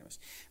حرف بزنه باشه،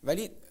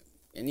 ولی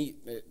یعنی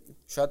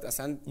شاید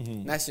اصلا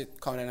نشه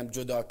کاملا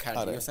جدا کرد،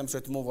 آره. مثلا به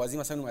صورت موازی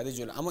مثلا اومده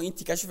جلو، اما این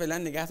تیکهشو فعلا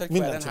نگه دار که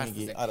بعدن حرف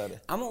بزنیم.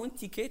 آره. اما اون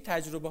تیکه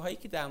تجربه هایی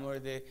که در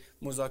مورد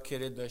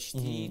مذاکره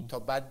داشتی تا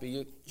بعد به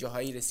یه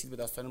جاهایی رسید به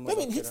داستان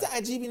مذاکره، ببین هیچ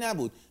عجیبی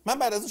نبود. من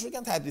بعد از اون شروع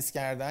کردم تدریس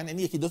کردن،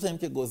 یعنی یکی دو تا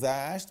که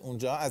گذشت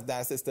اونجا از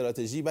درس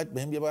استراتژی، بعد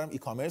بهم یه بارم ای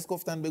کامرس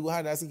گفتن بگو،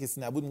 هر درسی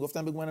کسی نبود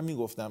میگفتن بگو، منم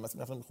میگفتم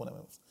مثلا رفتم میخونم.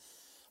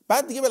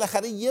 بعد دیگه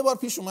بالاخره یه بار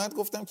پیش اومد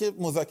گفتم که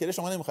مذاکره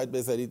شما نمیخواید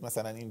بذارید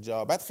مثلا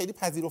اینجا، بعد خیلی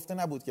پذیرفته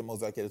نبود که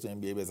مذاکره تو ام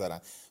بی ای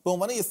بذارن، به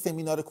عنوان یه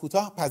سمینار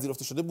کوتاه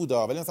پذیرفته شده بود،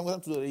 ولی مثلا گفتم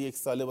تو دوره 1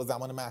 ساله با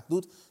زمان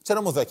محدود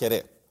چرا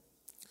مذاکره.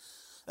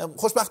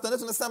 خوشبختانه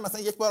تونستم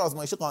مثلا یک بار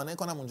آزمایشی قانع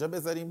کنم اونجا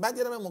بذاریم. بعد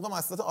یه موقع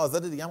مؤسسات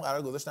آزاد دیگه هم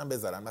قرار گذاشتن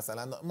بذارن،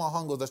 مثلا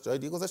ماهان گذاشت، جای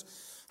دیگه گذاشت،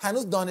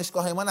 هنوز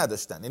دانشگاه ما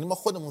نداشتن. یعنی ما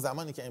خودمون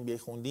زمانی که ام بی ای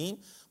خوندیم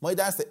ما یه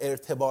درس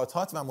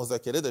ارتباطات و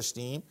مذاکره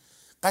داشتیم،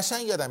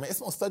 قشنگ یادمه،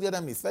 اسم استاد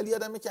یادم نیست ولی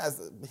یادمه که از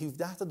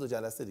 17 تا 2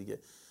 جلسه دیگه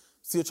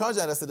 34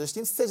 جلسه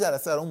داشتیم، 3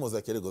 جلسه برای اون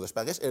مذاکره گذاشت،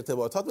 بقیه‌اش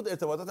ارتباطات بود.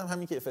 ارتباطات هم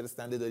همین که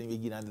فرستنده داریم، یه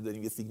گیرنده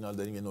داریم، یه سیگنال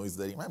داریم، یه نویز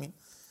داریم، همین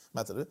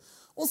مطلب.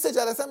 اون 3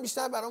 جلسه هم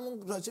بیشتر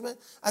برامون راجع به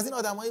از این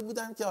آدمایی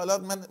بودن که حالا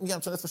من میگم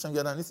چون اسمشون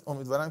یادم نیست،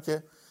 امیدوارم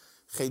که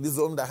خیلی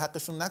ظلم در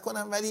حقشون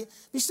نکنم، ولی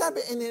بیشتر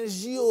به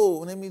انرژی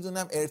و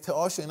نمیدونم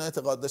ارتعاش و اینا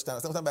اعتقاد داشتن.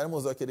 مثلا برای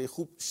مذاکره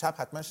خوب شب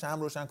حتما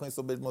شمع روشن کنید،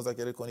 صبح برید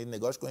مذاکره کنید،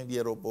 نگاش کنید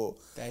یه ربع.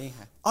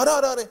 دقیقاً.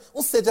 آره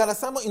اون 3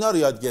 جلسه ما اینا رو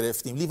یاد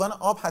گرفتیم. لیوان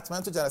آب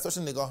حتما تو جلسه‌اش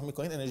نگاه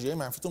میکنید، انرژی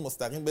منفیتون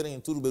مستقیم بره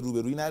این تو رو به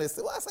روبرویی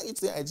نرسه و اصلا هیچ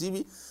چیز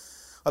عجیبی.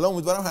 حالا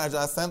امیدوارم هر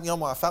جا هستن یا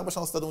موفق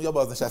باشن استادمون یا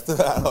بازنشسته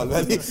به هر حال،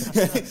 ولی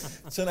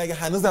چون اگه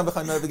هنوزم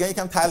بخواید اینا رو بگن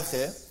یکم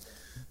تلخه.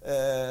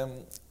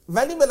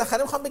 ولی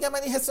بالاخره میخوام بگم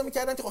من این حس رو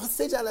می‌کردم که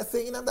 3 جلسه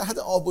اینم در حد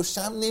آب و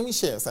شمع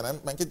نمیشه. مثلا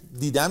من که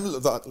دیدم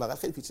لااقل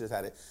خیلی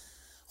پیچیده‌تره.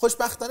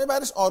 خوشبختانه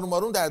بعدش آروم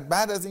آروم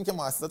بعد از اینکه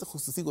مؤسسات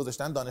خصوصی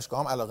گذاشتن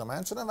دانشگاهام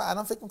علاقه‌مند شدم و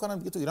الان فکر می‌کنم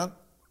دیگه تو ایران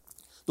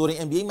دوره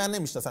MBA من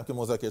نمی‌شناسم که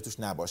مذاکره توش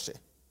نباشه.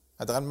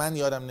 حداقل من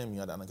یادم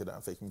نمیاد الان که دارم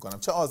فکر می‌کنم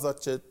چه آزاد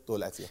چه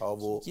دولتی‌ها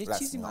و رسمی. یه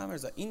چیزی محمد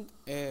رضا، این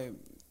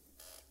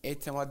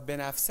اعتماد به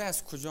نفس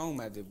از کجا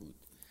اومده بود؟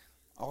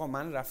 آقا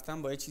من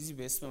رفتم با یه چیزی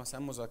به اسم مثلا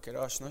مذاکره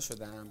آشنا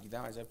شدم،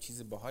 دیدم عجب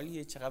چیز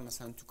باحالیه، چقدر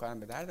مثلا تو کارم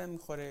به دردم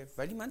میخوره،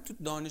 ولی من تو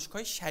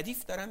دانشگاه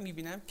شریف دارم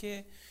میبینم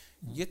که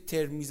یه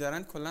ترم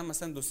میذارن کلا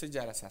مثلا 2-3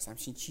 جلسه هست،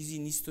 همچین چیزی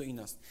نیست و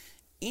ایناست.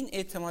 این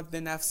اعتماد به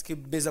نفس که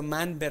بذار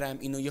من برم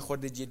اینو یه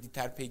خورده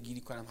جدی‌تر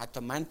پیگیری کنم، حتی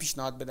من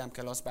پیشنهاد بدم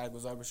کلاس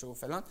برگزار بشه و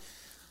فلان،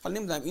 حالا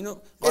نمیدونم اینو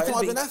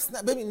اعتماد به نفس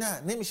ببین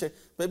نه نمیشه.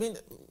 ببین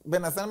به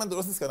نظر من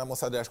درست نیست که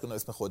مصادرهش کنه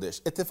اسم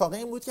خودش. اتفاقا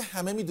این بود که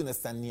همه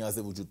میدونستن نیاز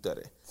وجود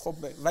داره. خب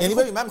یعنی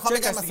ببین من میخوام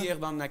بگم مثلا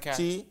اقدام نکرد.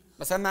 چی؟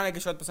 مثلا من اگه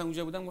شاید مثلا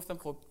اونجا بودم گفتم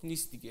خب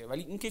نیست دیگه،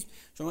 ولی این که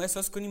شما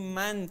احساس کنی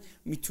من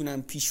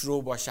میتونم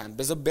پیشرو باشم،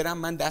 بذار برم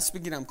من دست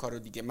بگیرم کارو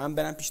دیگه، من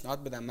برم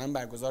پیشنهاد بدم، من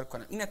برگزار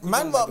کنم. این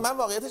من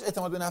واقعیتش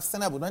اعتماد به نفس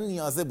نبود، من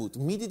نیازه بود.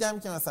 میدیدم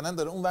که مثلا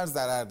داره اونور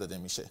ضرر داده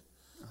میشه.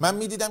 من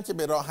میدیدم که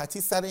به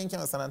راحتی سر این که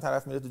مثلا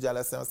طرف میره تو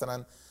جلسه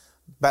مثلا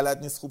بلد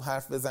نیست خوب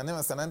حرف بزنه،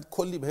 مثلا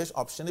کلی بهش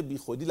آپشن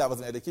بیخودی،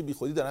 لوازم الکتریکی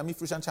بیخودی دارن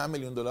میفروشن، چند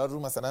میلیون دلار رو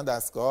مثلا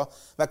دستگاه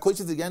و کلی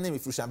چیز دیگه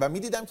نمیفروشن. و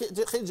میدیدم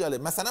که خیلی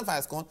جالب، مثلا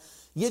فرض کن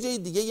یه جای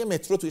دیگه یه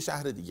مترو توی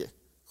شهر دیگه،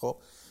 خب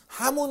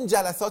همون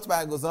جلسات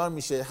برگزار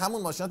میشه،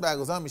 همون ماشینات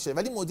برگزار میشه،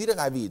 ولی مدیر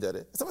قوی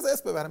داره. مثلا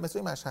اسم ببرم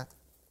متروی مشهد،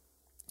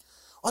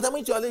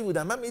 آدمای جالبی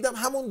بودن. من میدیدم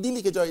همون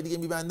دیلی که جای دیگه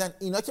میبندن،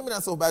 اینا که میرن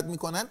صحبت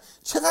میکنن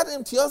چقدر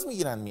امتیاز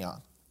میگیرن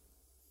میان.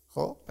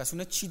 خب پس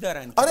اونا چی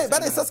دارن؟ آره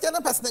بعد احساس کردم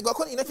پس نگاه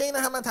کن اینا که این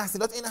همه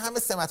تحصیلات، این همه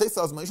سمتای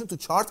سازمانیشون تو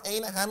چارت،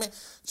 این همه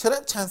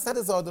چرا چند صد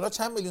هزار دلار،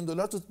 چند میلیون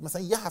دلار تو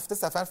مثلا یه هفته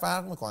سفر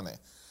فرق میکنه.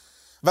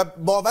 و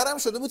باورم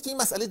شده بود که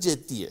این مسئله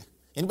جدیه.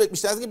 یعنی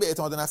بیشتر از اینکه به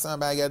اعتماد نفس من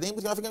برگرده این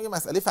بود که من فکر کنم که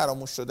مسئله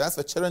فراموش شده است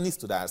و چرا نیست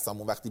تو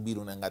درسامون وقتی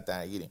بیرون انقدر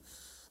درگیریم.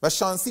 و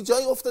شانسی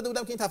جایی افتاده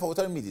بودم که این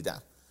تفاوت‌ها رو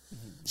می‌دیدم.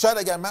 شاید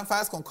اگر من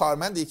فرض کن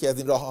کارمند یکی از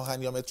این راه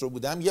آهن یا مترو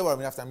بودم، یه بار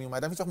می‌رفتم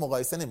میومدم، هیچ وقت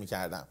مقایسه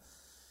نمی‌کردم.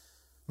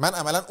 من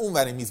عملاً اون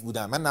ور میز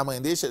بودم. من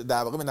نماینده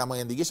در واقع به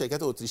نمایندگی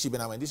شرکت اتریشی، به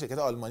نمایندگی شرکت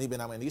آلمانی، به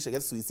نمایندگی شرکت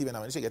سوئیسی، به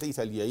نمایندگی شرکت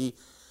ایتالیایی،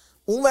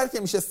 اون ور که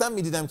میشستم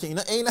میدیدم که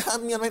اینا عین هم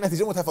میان و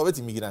نتیجه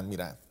متفاوتی میگیرن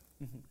میرن.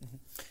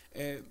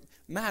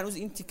 من هنوز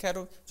این تیکر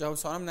رو جواب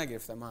سوالم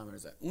نگرفتم محمد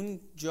رضا. اون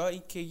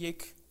جایی که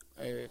یک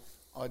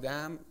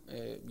آدم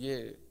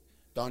یه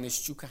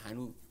دانشجو که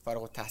هنوز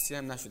فارغ التحصیل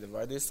هم نشده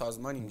وارد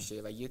سازمانی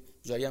میشه و یه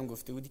جایی هم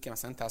گفته بودی که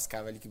مثلا تسک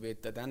اولی که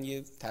بهت دادن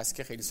یه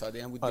تسک خیلی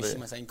ساده هم بود، آره.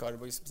 مثلا این کار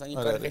باید مثلا این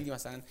کار خیلی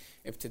مثلا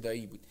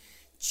ابتدایی بود.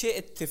 چه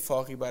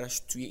اتفاقی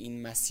براش توی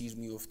این مسیر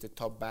میفته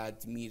تا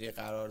بعد میره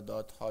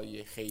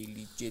قراردادهای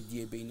خیلی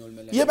جدی بین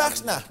المللی؟ یه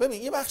بخش نه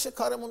ببین یه بخش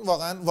کارمون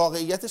واقعا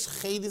واقعیتش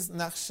خیلی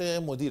نقش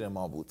مدیر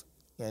ما بود.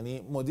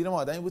 یعنی مدیر ما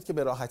آدمی بود که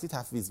به راحتی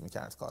تفویض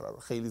میکرد کارا رو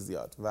خیلی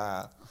زیاد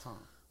و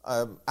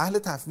اهل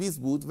تفویض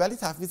بود، ولی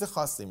تفویض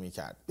خاصی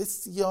میکرد،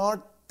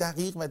 بسیار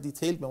دقیق و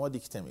دیتیل به ما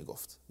دیکته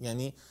میگفت.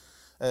 یعنی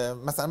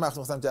مثلا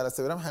مثلا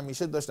جلسه برم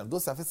همیشه داشتم 2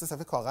 صفحه 3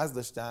 صفحه کاغذ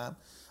داشتم،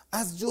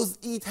 از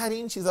جزئی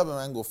ترین چیزا به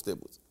من گفته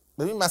بود.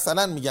 ببین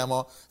مثلا میگم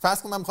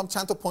فرض کن من میخوام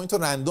چند تا پوینت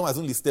رو رندوم از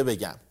اون لیسته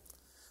بگم.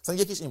 مثلا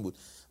یکیش این بود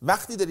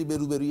وقتی داری به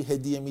روبروی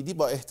هدیه میدی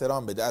با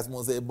احترام بده، از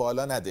موضع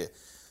بالا نده.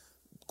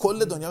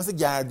 کل دنیا مثل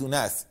گردونه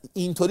است،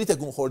 اینطوری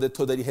تکون خورده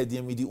تو داری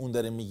هدیه میدی اون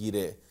داره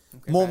میگیره.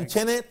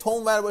 ممکنه تو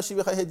اونور باشی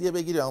بخوای هدیه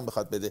بگیری و اون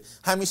بخواد بده.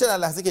 همیشه در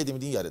لحظه که هدیه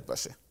میدی یادت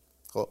باشه.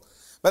 خب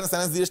بعد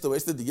مثلا زیرش دو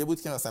بایست دیگه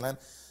بود که مثلا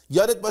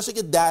یادت باشه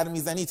که در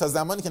میزنی تا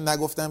زمانی که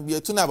نگفتم بیا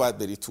تو نباید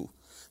بری تو.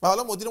 و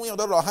حالا مدیرمون یه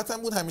مقدار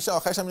راحتم بود، همیشه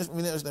آخرش هم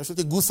نمیشد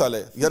که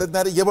گوساله یادت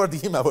نره یه بار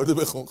دیگه موارد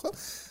بخون.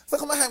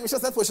 خب من همیشه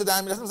مثلا پشت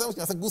در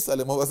میرفتم مثلا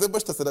گوساله مواظب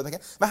باش تا صدا نکنه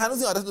و هنوز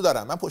این عادت رو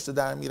دارم. من پشت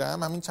در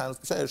میرم، همین چند روز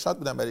پیش ارشاد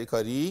بودم برای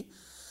کاری،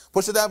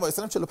 پشت در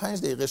وایسادم 45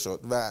 دقیقه شد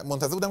و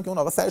منتظر بودم که اون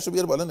آقا سرشو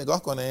بیاره بالا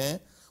نگاه کنه.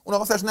 اون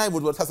آقا سرش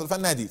نیورد، تصادفاً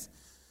ندید.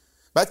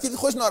 بعد که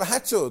خوش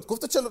ناراحت شد،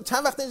 گفت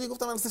چند وقت اینجا،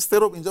 گفتم من مثلا 3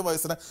 ربع اینجا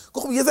وایسادم.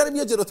 گفت خب یه ذره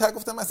بیا جلوتر.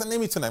 گفتم مثلا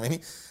نمیتونم،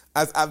 یعنی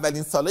از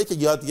اولین سالایی که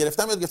یاد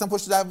گرفتم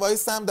پشت در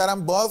وایسم،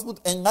 درم باز بود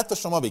انقدر تا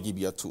شما بگی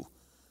بیا تو.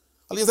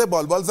 حالا یه ذره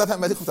بالبال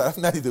زدم ولی خب طرف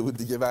ندیده بود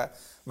دیگه و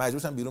مجبور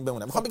شدم بیرون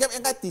بمونم. میخوام بگم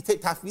اینقدر دیتیل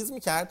تفویض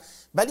میکرد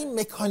ولی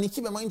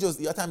مکانیکی به ما این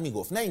جزئیات هم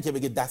میگفت، نه اینکه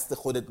بگه دست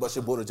خودت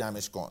باشه برو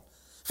جمعش کن.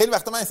 خیلی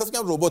وقتا من احساس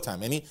می‌کنم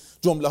رباتم، یعنی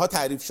جمله ها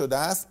تعریف شده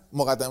است،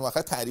 مقدمه و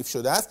آخر تعریف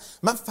شده است،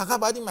 من فقط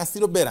باید این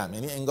مسیر رو برم.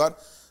 یعنی انگار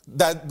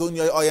در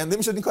دنیای آینده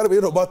میشد این کارو به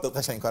ربات داد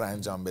قشنگ کارو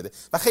انجام بده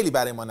و خیلی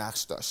برای ما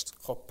نقش داشت.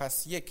 خب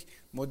پس یک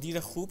مدیر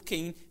خوب که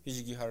این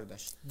ویژگی ها رو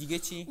داشت. دیگه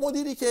چی؟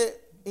 مدیری که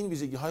این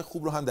ویژگی های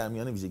خوب رو هم در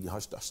میان ویژگی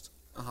هاش داشت.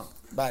 آها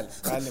بله.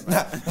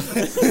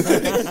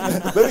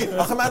 ببین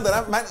آخه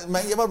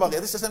من یه بار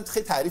واقعیتش داشتم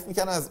خیلی تعریف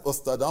میکنم از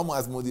استادام و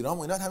از مدیرام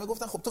و اینا، همه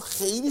گفتن خب تو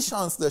خیلی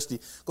شانس داشتی.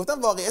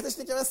 گفتم واقعیتش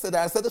اینه که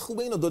من 3% خوب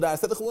اینو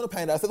 2% خوب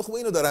اینو 5% خوب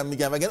اینو دارم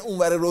میگم، وگرنه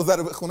اونور روزه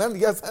رو بخونم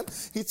دیگه اصلا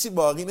هیچی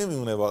باقی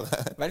نمیمونه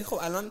واقعا. ولی خب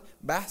الان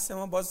بحث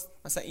ما باز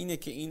مثلا اینه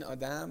که این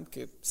آدم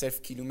که 0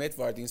 کیلومتر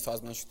وارد این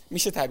سازمان شد،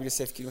 میشه تعبیر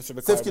 0 کیلومتر رو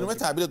به کار 0 کیلومتر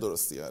تعبیر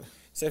درستی آره.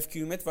 0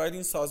 کیلومتر وارد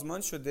این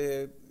سازمان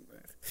شده،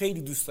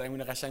 خیلی دوست داریم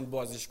اینو قشنگ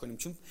بازش کنیم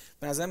چون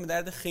به نظرم به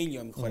درد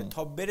خیلی‌ها میخوره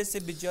تا برسه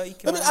به جایی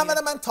که ببین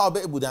اولا من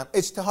تابع بودم،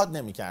 اجتهاد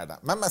نمی‌کردم.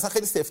 من مثلا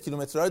خیلی 0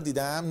 کیلومترها رو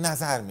دیدم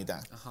نظر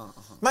میدن.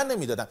 من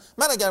نمیدادم.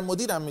 من اگر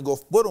مدیرم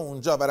میگفت برو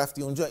اونجا و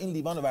رفتی اونجا این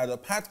لیوان رو بردار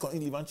پرت کن،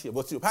 این لیوان چیه؟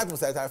 بطری رو پرت کن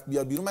سر طرف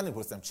بیار بیرون، من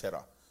نمی‌پرسیدم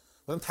چرا.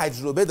 مثلا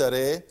تجربه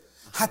داره،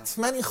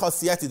 حتما این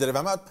خاصیتی داره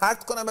و من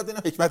پرت کنم بعد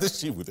ببینم حکمتش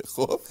چی بوده.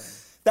 خب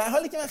در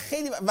حالی که من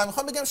خیلی و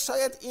میخوام بگم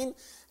شاید این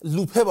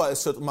لوپه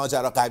باعث شد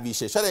ماجرا قوی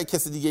شه. شاید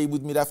کسی دیگه ای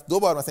بود میرفت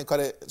دوبار مثلا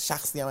کار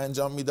شخصی هم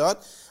انجام میداد،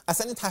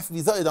 اصلا این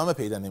تفویضا ادامه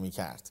پیدا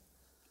نمیکرد.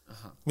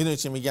 میدونی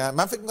چی میگم؟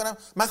 من فکر میکنم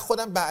من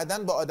خودم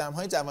بعداً با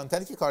آدم‌های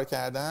جوانتری که کار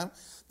کردم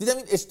دیدم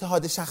این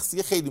اجتهاد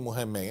شخصی خیلی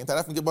مهمه. این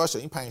طرف میگه باشه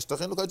این 5 تا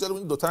خیلی کار جالب،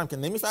 این دو تا هم که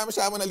نمیفهمه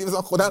شعبان علی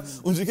مثلا خودم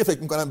اونجوری که فکر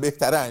میکنم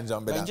بهتره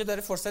انجام بدم. اینجا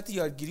داره فرصت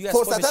یادگیری از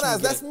خودش فرصت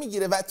از دست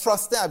میگیره و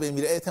تراست از بین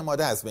میره،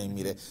 اعتماد از بین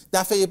میره.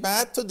 دفعه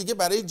بعد تو دیگه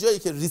برای جایی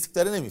که ریسک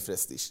داره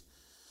نمیفرستیش.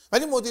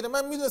 ولی مدیر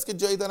من میدونست که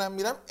جایی دارم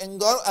میرم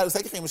انگار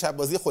عروسک خیمه شب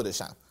بازی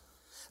خودشم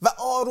و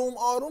آروم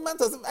آروم من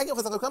تازه اگه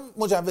خواستم کار کنم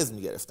مجوز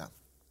میگرفتم،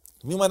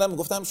 میومدم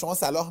میگفتم شما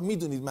صلاح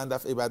میدونید من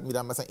دفعه بعد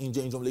میرم مثلا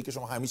اینجا این جمله‌ای که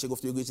شما همیشه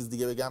گفتی یه چیز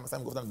دیگه بگم، مثلا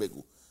میگفتن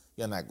بگو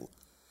یا نگو.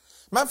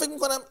 من فکر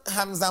میکنم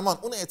همزمان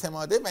اون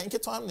اعتماده و اینکه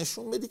تو هم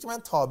نشون بدی که من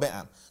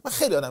تابعم. من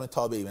خیلی آدم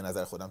تابعی به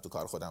نظر خودم تو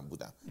کار خودم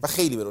بودم و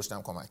خیلی به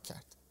رشدم کمک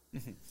کرد.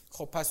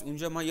 خب پس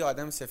اونجا ما یه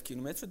آدم 0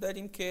 کیلومتر رو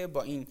داریم که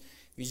با این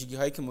ویژگی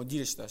هایی که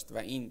مدیرش داشت و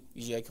این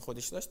ویژگی هایی که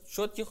خودش داشت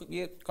شد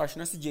یه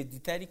کارشناس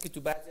جدی‌تری که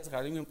تو بعضی از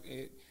قرارداد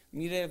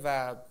میره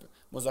و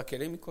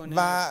مذاکره میکنه.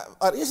 و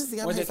آره یه چیز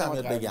دیگه هم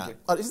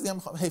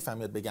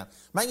حیفم یاد بگم.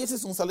 من یه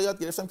چیز اون سال یاد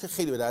گرفتم که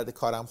خیلی به درد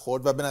کارم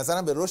خورد و به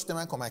نظرم به رشد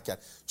من کمک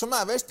کرد. چون من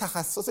اولش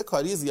تخصص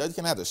کاری زیادی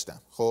که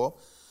نداشتم. خب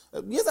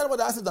یه ذره با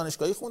درس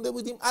دانشگاهی خونده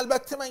بودیم.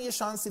 البته من یه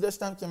شانسی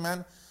داشتم که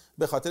من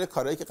به خاطر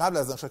کارهایی که قبل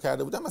از دانشگاه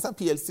کرده بودم، مثلا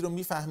PLC رو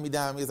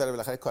میفهمیدم، یه ذره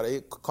بالاخره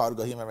کارهای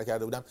کارگاهی من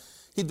کرده بودم،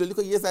 هیدرولیک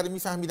رو یه ذره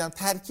میفهمیدم،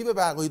 ترکیب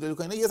برق و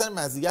هیدرولیک اینا یه ذره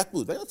مزیت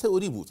بود و اینا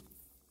تئوری بود.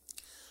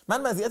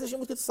 من مزیتش این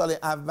بود که تو سال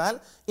اول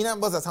اینم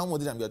باز از همون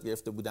مدیرم یاد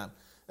گرفته بودم،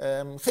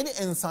 خیلی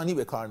انسانی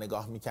به کار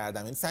نگاه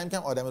می‌کردم. این سعی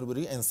می‌کردم آدم رو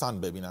روی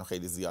انسان ببینم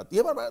خیلی زیاد.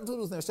 یه بار تو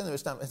روزنوشته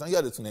نوشتم، اصلا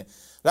یادتونه،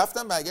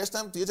 رفتم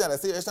برگشتم توی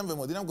جلسه نوشتم به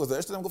مدیرم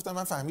گزارش دادم، گفتم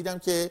من فهمیدم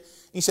که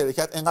این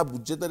شرکت انقدر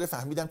بودجه داره،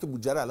 فهمیدم که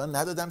بودجه رو الان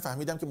ندادن،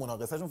 فهمیدم که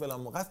مناقصه‌شون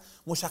فلان موقع است،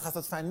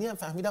 مشخصات فنی هم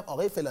فهمیدم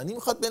آقای فلانی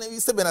می‌خواد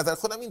بنویسه، به نظر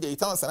خودم این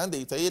دیتا مثلا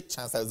دیتای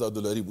چند صد هزار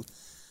دلاری بود.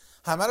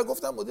 همه رو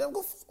گفتم، مدیرم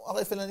گفت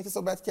آقای فلانی که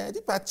صحبت کردی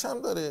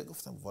بچه‌م داره.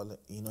 گفتم والا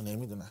اینو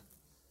نمیدونم.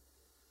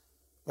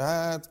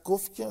 بعد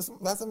گفت که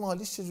وضع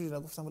مالیش چجوریه؟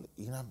 گفتم ولی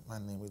اینم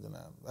من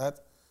نمیدونم.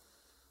 بعد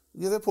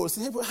یه ذره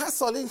پرسید، هر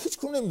ساله هیچ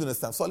کدوم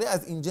نمیدونستم، ساله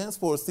از این جنس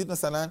پرسید،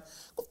 مثلا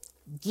گفت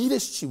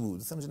گیرش چی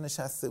بود، مثلا اونجا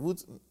نشسته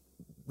بود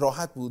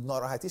راحت بود،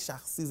 ناراحتی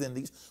شخصی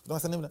زندگیش، گفتم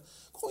مثلا نمیدونم.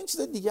 گفت این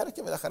چیز دیگه رو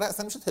که بالاخره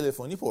اصلا میشه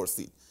تلفنی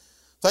پرسید،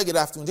 تا اگه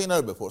رفت اونجا اینا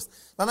رو بپرس.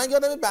 و من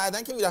یادم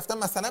بعدن که میرفتم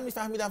مثلا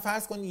میفهمیدم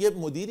فرض کن یه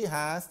مدیری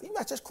هست این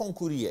بچهش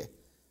کنکوریه،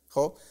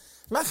 خب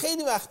من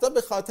خیلی وقتا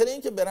به خاطر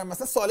اینکه برم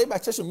مثلا سواله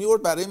بچه‌شو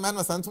میورد برای من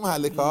مثلا تو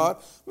محل کار،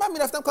 من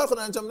میرفتم کار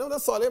خودم انجام میدادم،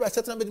 سواله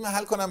بچه‌تون بدید من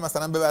حل کنم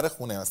مثلا ببره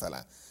خونه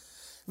مثلا.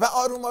 و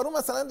آروم آروم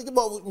مثلا دیگه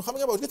میخوام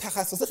بگم با وجود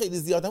تخصص خیلی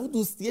زیادم بود،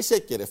 دوستی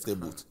شکل گرفته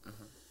بود.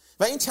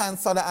 و این چند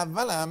سال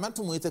اولم من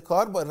تو محیط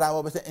کار با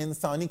روابط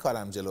انسانی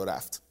کارم جلو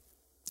رفت.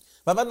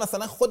 و بعد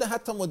مثلا خود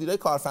حتی مدیرای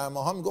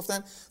کارفرماها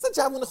میگفتن مثلا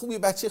جوون خوبیه،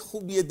 بچه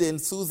خوبیه،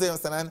 دلسوزه،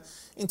 مثلا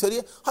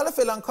اینطوری، حالا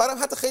فلان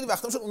کارم حتی خیلی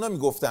وقتا میشد اونا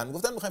میگفتن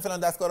میخوایم فلان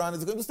دستگاه رو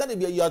رانندگی کنیم، دوست داری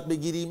بیا یاد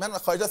بگیری؟ من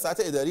خارج از ساعت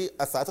اداری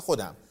از ساعت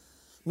خودم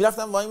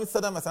میرفتم وای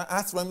میستادم مثلا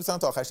عصر وای میستادم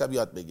تا آخر شب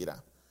یاد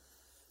بگیرم.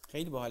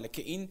 خیلی باحاله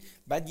که این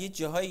بعد یه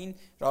جاهای این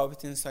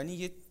روابط انسانی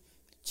یه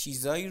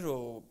چیزایی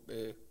رو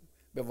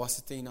به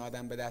واسطه این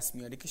آدم به دست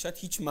میاره که شاید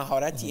هیچ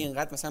مهارتی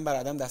اینقدر مثلا بر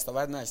آدم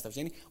دستاورد نداشته باشه.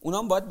 یعنی اونها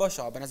هم باید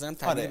باشه، به نظرم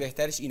تعبیر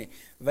بهترش اینه،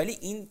 ولی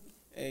این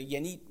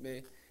یعنی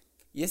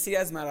یه سری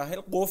از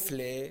مراحل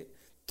قفله،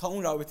 تا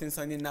اون رابطه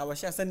انسانی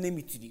نباشه اصلا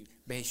نمیتونی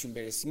بهشون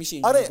برسی. میشه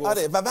اینجوری گفت.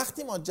 آره و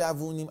وقتی ما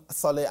جوونیم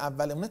سال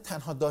اولمون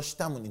تنها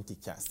داشتمون این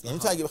تیکه است. یعنی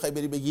تو اگه بخوای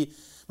بری بگی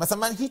مثلا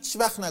من هیچ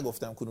وقت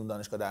نگفتم کدوم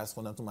دانشگاه درس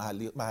خوندم تو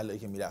محلهایی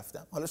که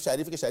میرفتم، حالا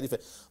شریفه که شریفه،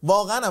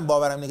 واقعا هم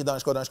باورم اینه که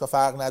دانشگاه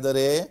فرق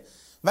نداره،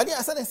 ولی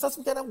اصلا احساس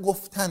میکردم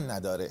گفتن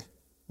نداره.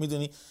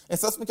 میدونی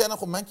احساس میکردم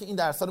خب من که این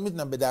درس‌ها رو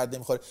میدونم به درد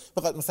نمیخوره،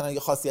 فقط مثلا یه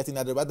خاصیتی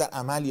نداره بعد در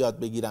عمل یاد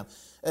بگیرم.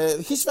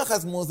 هیچ وقت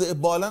از موضع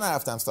بالا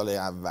نرفتم سال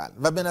اول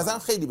و به نظرم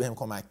خیلی بهم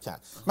کمک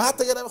کرد. من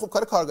حتی یادم خب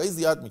کار کارگاهی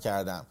زیاد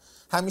میکردم،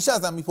 همیشه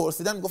ازم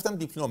میپرسیدن، میگفتم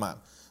دیپلمم،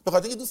 به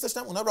خاطر اینکه دوست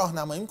داشتم اونا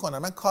راهنمایی میکنن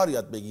من کار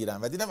یاد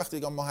بگیرم و دیدم وقتی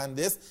میگم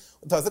مهندس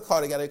تازه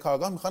کارگرای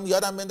کارگاه میخوان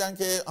یادم بدن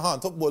که ها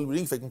تو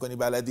بولبرینگ فکر میکنی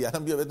بلدی،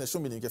 الان بیا بهت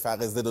نشون میدیم که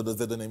فرق زد و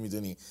زد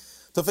نمیدونی،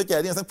 تو فکر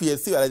کردی مثلا پی ال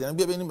سی بلدی،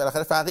 بیا ببینیم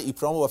بالاخره فرق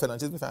ایپرام و با فلان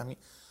چیز میفهمی.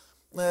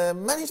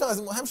 من هیچ وقت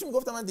همیشه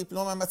میگفتم من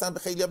دیپلمم، مثلا به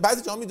خیلی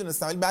بعضی جاها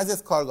میدونستم ولی بعضی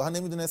از کارگاه‌ها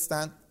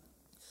نمیدونستن.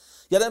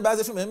 یادم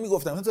بعضیشون بهم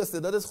میگفتن تو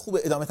استعدادت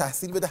خوبه ادامه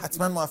تحصیل بده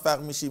حتما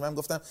موفق میشی. من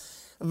گفتم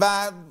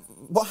و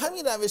با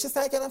همین روشه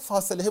سعی کردم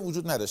فاصله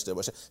وجود نداشته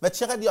باشه و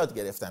چقدر یاد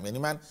گرفتم. یعنی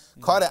من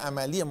کار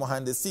عملی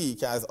مهندسی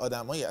که از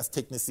آدمایی از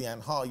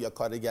تکنسین ها یا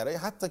کارگرای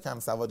حتی کم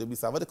سواد و بی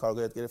سواد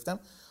کارگاه یاد گرفتم،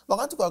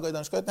 واقعا تو کارگاه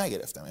دانشگاه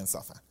نگرفتم.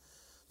 انصافا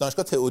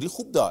دانشگاه تئوری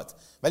خوب داد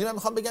ولی من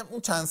میخوام بگم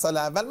اون چند سال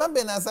اول من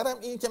به نظرم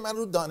این که من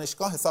رو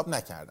دانشگاه حساب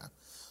نکردم،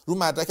 رو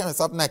مدرکم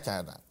حساب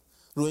نکردم،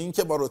 رو این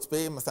که با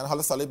رتبه مثلا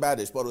حالا سال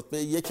بعدش با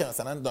رتبه 1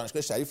 مثلا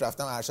دانشگاه شریف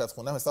رفتم ارشد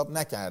خوندم حساب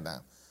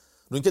نکردم،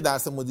 رو این که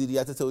درس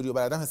مدیریت تئوری رو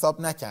بردم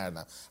حساب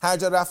نکردم. هر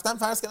جا رفتم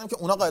فرض کردم که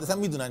اونا قاعدتا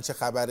میدونن چه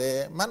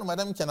خبره، من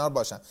اومدم این کنار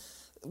باشم،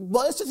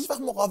 باعث شد هیچ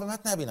وقت مقاومت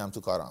نبینم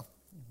تو کارام.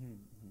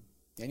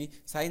 یعنی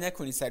سعی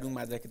نکنی سری اون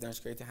مدرک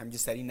دانشگاهیت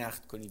همینجوری سری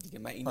نقد کنی دیگه،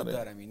 من اینو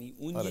دارم، یعنی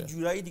اون یه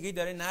جورایی دیگه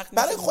داره نقد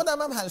میشه. برای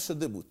خودم هم حل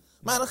شده بود.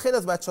 من الان خیلی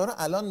از بچه‌ها رو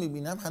الان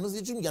میبینم هنوز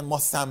یه جوری میگن ما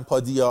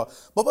سمپادیا،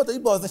 بابا داری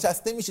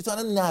بازنشسته میشی، تو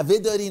الان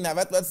 90 داری،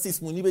 90 بعد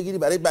سیسمونی بگیری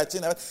برای بچه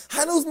 90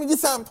 هنوز میگی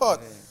سمپاد.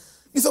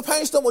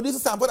 25 تا مدیر تو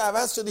سمپاد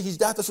عوض شده،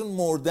 18 تاشون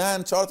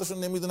مردن، 4 تاشون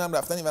نمیدونم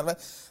رفتن اینور،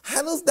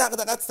 هنوز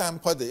دغدغت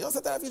سمپاده. یا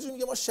مثلا طرف یه جوری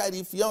میگه ما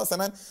شریفی‌ها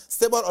مثلا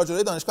 3 بار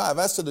آجرای دانشگاه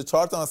عوض شده،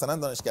 4 تا مثلا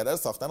دانشکده رو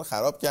ساختن و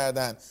خراب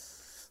کردن،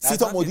 30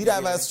 تا مدیر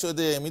عوض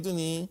شده،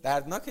 میدونی؟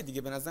 دردناکه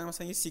دیگه. به نظر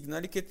مثلا یه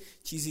سیگنالی که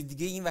چیزی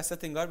دیگه این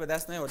وسط انگار به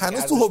دست نیاورده،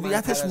 هنوز تو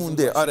هویتش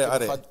مونده.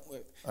 آره.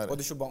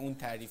 خودشو با اون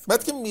تعریف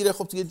بعد که میره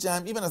خب توی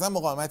جمعی به نظر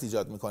مقاومت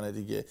ایجاد میکنه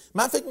دیگه.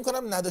 من فکر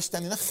میکنم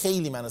نداشتن اینا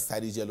خیلی منو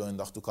سری جلو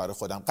انداخت تو کار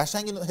خودم،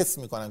 قشنگ اینو حس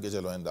میکنم که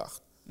جلو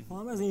انداخت.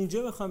 هم از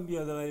اینجا بخوام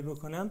یادآوری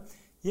بکنم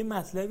یه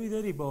مطلبی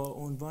داری با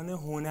عنوان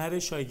هنر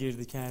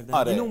شاگردی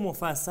کردن. اینو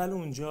مفصل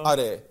اونجا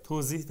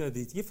توضیح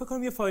دادید. یه فکر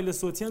کنم یه فایل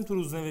صوتی هم تو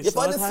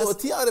روزنوشتات هست. یه فایل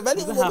صوتی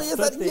ولی اون موقع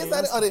یه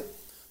ذره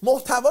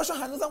محتواشو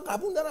هنوزم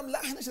قبول دارم،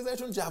 لحنش یه ذره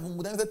چون جوون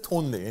بودن یه ذره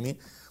تنده، یعنی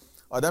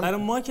آدم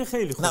برای ما که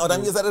خیلی خوب. نه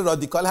آدم یه ذره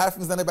رادیکال حرف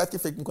میزنه بعد که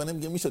فکر میکنه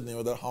میگه میشد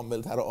نمیدار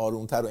هامبل‌تر و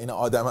آروم‌تر و این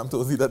آدمم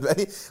توضیح داد،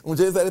 ولی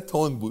اونجا یه ذره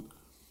تند بود.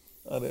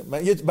 آره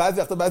من یه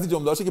بعضی وقتا بعضی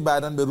جمله‌هاشو که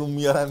بعداً به روم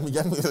میارن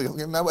میگن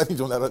نباید این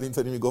جمله رو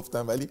اینطوری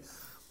میگفتم، ولی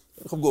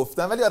خب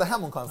گفتم. ولی آره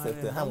همون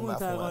کانسپته، همون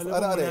مفهوم است.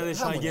 آره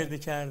شاگردی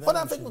کردن.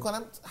 خودم فکر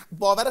میکنم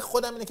باور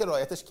خودم اینه که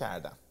رعایتش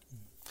کردم.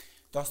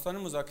 داستان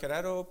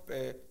مذاکره رو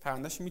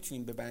پروندهش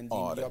میتونیم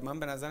ببندیم یا من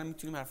به نظرم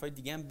میتونیم حرفای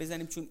دیگه هم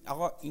بزنیم، چون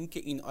آقا این که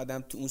این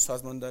آدم تو اون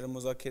سازمان داره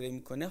مذاکره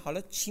میکنه،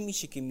 حالا چی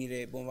میشه که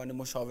میره به عنوان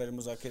مشاور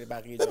مذاکره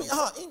بقیه جا؟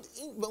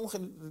 این به اون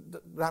خیلی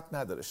ربط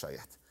نداره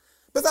شاید.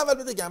 بذار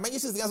اول بگم من یه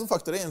چیز دیگه از اون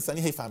فاکتورهای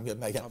انسانی حیفم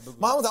بیاد نگم.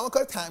 ما همون زمان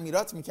کار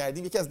تعمیرات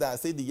میکردیم، یکی از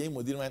درسای دیگه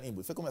مدیر من این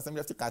بود، فکر کنم مثلا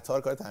میرفتی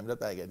قطار کار تعمیرات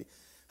برگردی،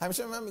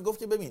 همیشه به من میگفت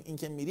که ببین این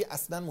که میری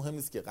اصلا مهم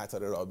نیست که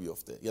قطار راه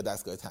بیفته یا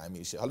دستگاه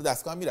تعمیر شه. حالا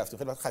دستگاه هم میرفتیم،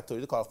 خیلی وقت خط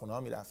تولید کارخونه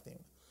ها میرفتیم.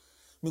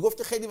 میگفت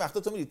که خیلی وقتا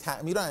تو میری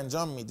تعمیر رو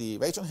انجام میدی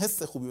و چون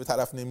حس خوبی به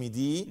طرف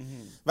نمیدی،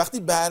 وقتی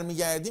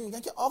برمیگردی میگن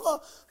که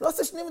آقا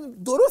راستش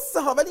نمیدونم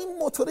درسته ها، ولی این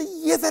موتور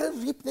یه ذره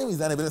ریپ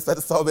نمیزنه به نسبت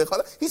سابق،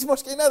 حالا هیچ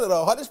مشکلی نداره،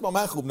 حالش با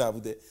من خوب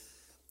نبوده.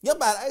 یا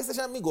برعکسش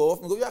هم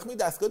میگفت یه وقت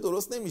دستگاه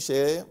درست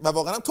نمیشه و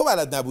واقعا تو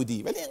بلد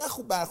نبودی ولی اینقدر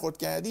خوب برخورد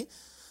کردی،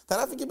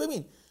 طرفی که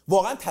ببین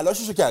واقعا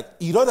تلاششو کرد،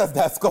 ایراد از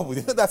دستگاه بود،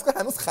 دستگاه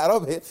هنوز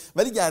خرابه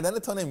ولی گردن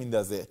تو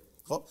نمیندازه.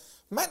 خب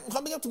من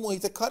میخوام بگم تو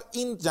محیط کار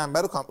این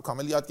جنبه رو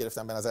کامل یاد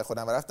گرفتم به نظر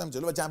خودم و رفتم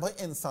جلو و جنبه‌های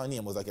انسانی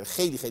مذاکره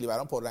خیلی خیلی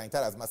برام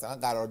پررنگ‌تر از مثلا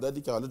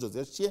قراردادی که حالا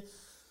جزئیاتش چیه،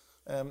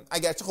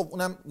 اگرچه خب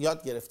اونم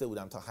یاد گرفته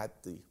بودم تا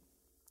حدی.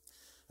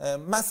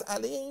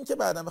 مسئله این که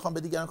بعداً بخوام به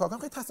دیگران کار کنم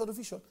خیلی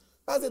تصادفی شد.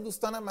 بعضی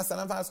دوستانم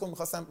مثلا فرض کن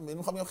می‌خواستم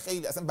بگم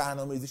خیلی اصلا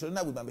برنامه‌ریزی شده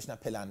نبود من بشینم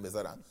پلن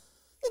بذارم.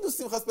 یه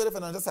دوستی می‌خواست بره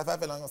فلان جا سفر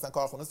فلان مثلا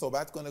کارخونه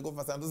صحبت کنه، گفت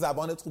مثلا تو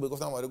زبانت خوبه،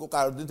 گفتم آره، گفت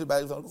قرارداد تو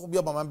برای خب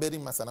بیا با من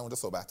بریم مثلا اونجا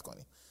صحبت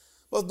کنیم.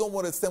 باز 2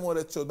 مورد 3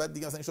 مورد شد، بعد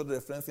دیگه مثلا شد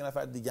رفرنس، یه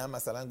نفر دیگه هم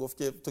مثلا گفت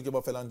که تو که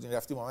با فلان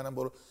رفتی با منم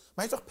برو.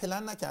 من هیچ وقت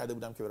پلن نکرده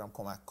بودم که برم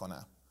کمک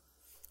کنم،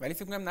 ولی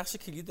فکر کنم نقش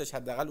کلید داشت،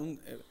 حداقل اون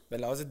به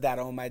لحاظ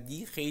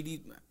درآمدی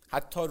خیلی،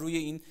 حتی روی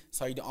این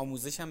ساید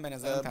آموزش هم به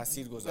نظرم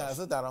تاثیر گذاشت. به لحاظ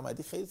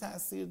درآمدی خیلی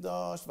تاثیر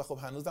داشت و خب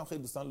هنوزم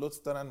خیلی دوستان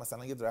لطف دارن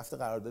مثلا یه درفت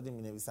قراردادی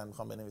می‌نویسن،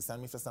 میخوام بنویسن،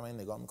 میفرستم، من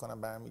نگاه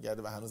میکنم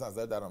برمیگرده و هنوز از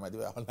نظر درآمدی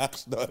به حال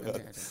نقش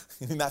داره،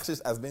 یعنی نقشش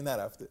از بین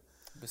نرفته.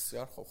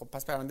 بسیار خوب. خب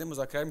پس پرونده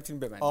مذاکره میتونیم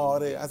ببندیم.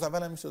 آره از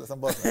اول هم میشد اصلا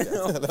باز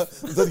نکرد،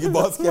 تو دیگه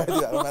باز کردی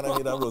منم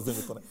میرم روزه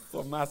میکنم.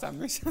 خب من اصلا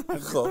میشم.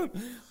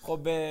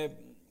 خب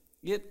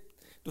یه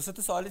 2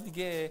 تا سوال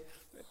دیگه،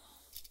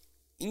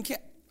 این که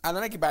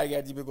الان اگه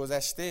برگردی به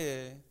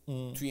گذشته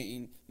توی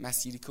این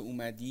مسیری که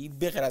اومدی،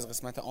 به غیر از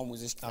قسمت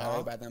آموزش که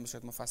قراره بعداً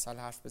بشه مفصل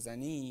حرف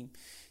بزنیم،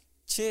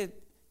 چه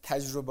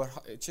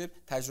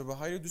تجربه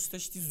هایی رو دوست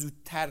داشتی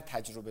زودتر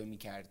تجربه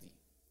میکردی؟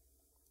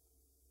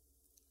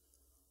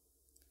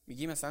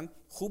 میگی مثلا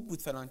خوب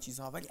بود فلان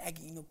چیزها، ولی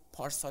اگه اینو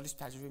پارسالش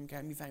تجربه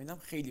میکردم میفهمیدم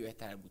خیلی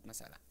بهتر بود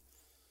مثلا.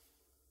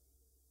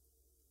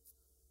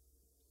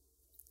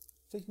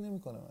 فکر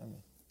نمی‌کنم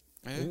امین.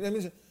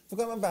 فکر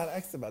کنم من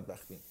برعکس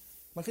بدبختی.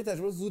 من خیلی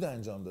تجربه زود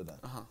انجام دادم.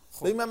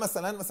 ببین من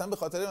مثلا به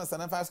خاطر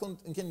مثلا فرض کن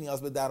اینکه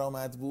نیاز به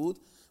درآمد بود،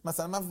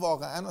 مثلا من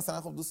واقعا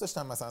مثلا خب دوست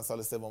داشتم مثلا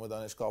سال سوم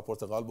دانشگاه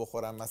پرتقال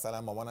بخورم،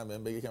 مثلا مامانم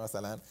بهم بگه که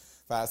مثلا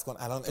فرض کن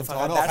الان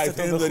امتحان آخر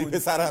ترم داری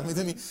پسرم،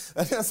 میدونی،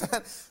 ولی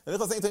مثلا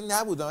خاصه اینطوری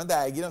نبود. من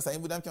درگیرم مثلا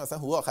این بودم که مثلا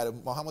حقوق آخر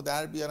ماهمو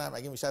در بیارم،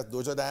 اگه میشه از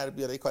 2 جا در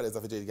بیارم، کار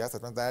اضافه دیگه هست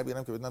حتما در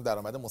بیارم که بدونم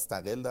درآمد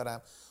مستقل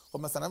دارم. خب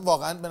مثلا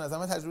واقعا به نظر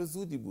من تجربه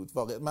زودی بود.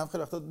 واقعا من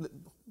خیلی وقتا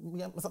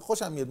میگم مثلا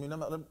خوشم میاد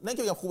میبینم، نه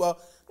که بگم خوبه،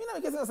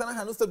 میبینم کسی مثلا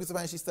هنوز تا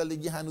 25 6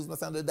 سالگی هنوز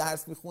مثلا داره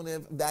درس میخونه،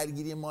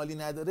 درگیری مالی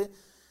نداره،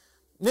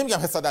 نمیگم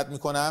حسادت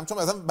میکنم چون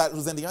مثلا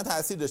رو زندگی من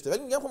تاثیر داشته،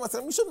 ولی میگم خب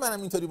مثلا میشد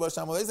منم اینطوری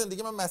باشم، ولی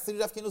زندگی من مسیری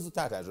رفت که اینو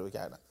زودتر تجربه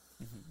کردم.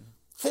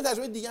 خیلی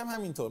تجربه دیگه هم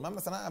همینطور. من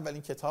مثلا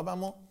اولین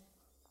کتابمو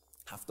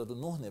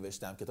 79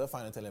 نوشتم، کتاب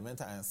فاینال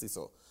المنت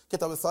انسیسو.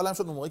 کتاب سالم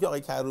شد اون موقعی که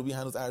آقای کروبی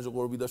هنوز ارج و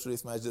قربی داشت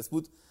رئیس مجلس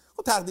بود،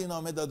 خب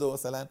تقدیرنامه داد و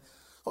مثلا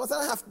خب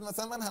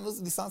مثلا من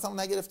هنوز لیسانسمو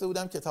نگرفته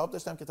بودم، کتاب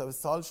داشتم، کتاب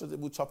سال شده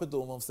بود، چاپ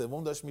دوم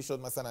سوم داشت میشد،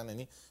 مثلا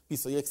یعنی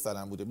 21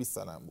 سالم بود 20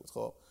 سالم بود.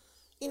 خب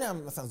اینم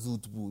مثلا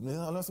زود بود،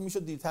 حالا مثلا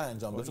میشد دیرتر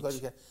انجام بده کاری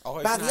که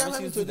بقیه هم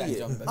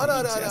همینطوریه.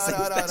 آره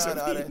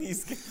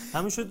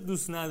همین شد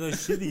دوست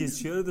نداشتی دیگه،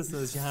 چیا رو دوست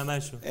داشتی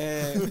همشو.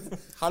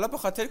 حالا به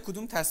خاطر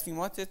کدوم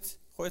تصمیماتت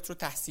خودت رو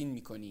تحسین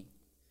میکنی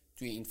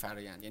توی این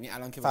فرآیند؟ یعنی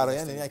الان که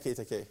فرآیند یعنی کی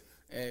تا کی؟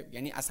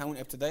 یعنی از همون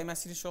ابتدای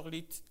مسیر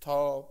شغلیت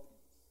تا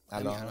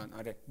الان.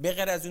 آره به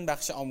غیر از اون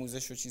بخش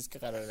آموزش و چیزی که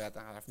قراره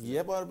حرف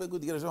یه بار بگو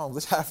دیگه، راجع به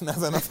آموزش حرف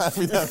نزنم.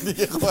 فهمیدم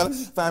دیگه، خب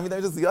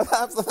فهمیدم زیاد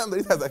حرف زدم،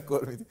 داری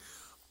تذکر میدی.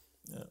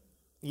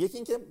 یکی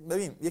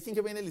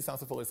اینکه بین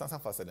لیسانس و فوق لیسانس هم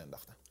فاصله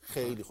انداختم.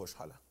 خیلی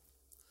خوشحالم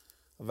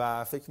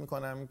و فکر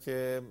میکنم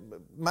که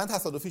من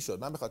تصادفی شد.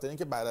 من به خاطر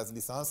اینکه بعد از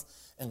لیسانس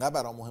انقدر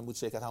برام مهم بود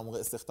شرکت همون موقع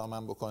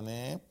استخدامم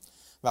بکنه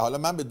و حالا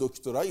من به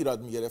دکترا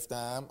ایراد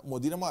میگرفتم،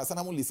 مدیر ما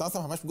اصلا همون لیسانس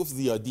هم همش میگفت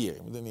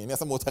زیادیه، میدونی، یعنی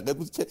اصلا معتقد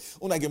بود که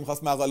اون اگه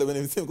می‌خواست مقاله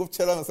بنویسه میگفت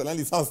چرا مثلا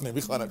لیسانس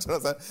نمیخوانم، چرا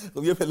مثلا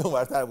خب یه پله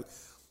اونورتر بود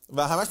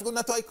و همش میگفت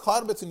نه تا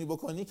کار بتونی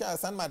بکنی که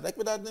اصلا مدرک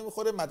به درد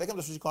نمیخوره، مدرکم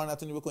داشته کار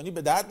نتونی بکنی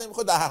به درد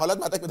نمیخوره، در هر حالت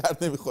مدرک به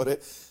درد نمیخوره.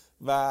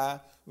 و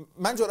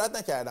من جرئت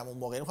نکردم اون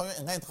موقع، میخوام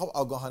اینقدر انتخاب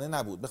آگاهانه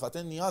نبود، به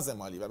خاطر نیاز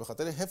مالی و به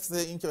خاطر حفظ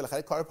این که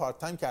بالاخره کار پارت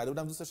تایم کرده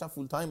بودم، دوست داشتم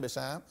فول تایم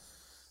بشم،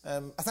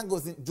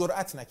 اصلا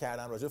جرئت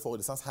نکردم راجع به فوق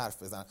لیسانس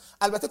حرف بزنم.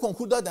 البته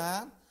کنکور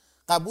دادم،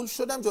 قبول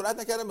شدم، جرئت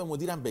نکردم به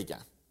مدیرم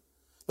بگم.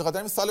 به خاطر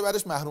این سال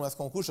بعدش محروم از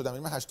کنکور شدم.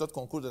 یعنی من 80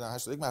 کنکور دادم،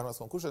 81 محروم از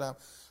کنکور شدم،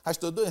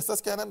 82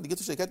 احساس کردم دیگه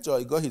تو شرکت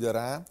جایگاهی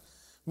دارم،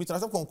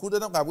 میتونستم کنکور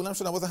دادم، قبولم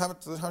شدم، واسه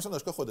همش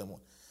دانشگاه خودمون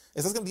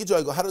احساس کردم دیگه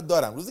جایگاه رو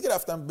دارم. روزی که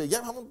رفتم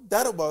بگم همون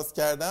درو باز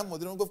کردم،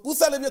 مدیرم گفت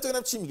گوساله بیا تو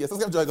ببینم چی میگه. احساس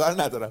کردم جایگاه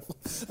رو ندارم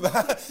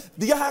و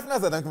دیگه حرف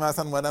نزدم که من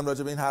اصلا اومدم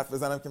راجع به این حرف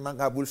بزنم که من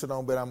قبول شدم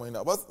و برم و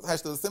اینا. باز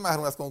 83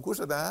 محروم از کنکور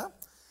شدم،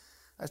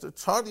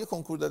 84 دیگه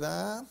کنکور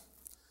دادم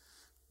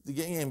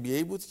دیگه. این ام بی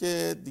ای بود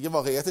که دیگه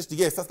واقعیتش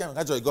دیگه احساس کردم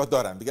اینقدر جایگاه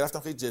دارم دیگه. رفتم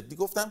خیلی جدی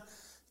گفتم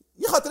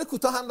یه خاطر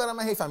کوتاه هم دارم،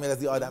 من حیفم از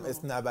این آدم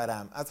اسم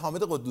نبرم، از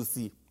حامد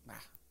قدوسی.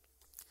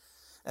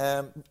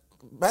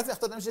 بعضی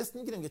وقتا آدم جست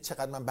میگیریم که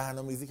چقدر من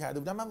برنامه‌ریزی کرده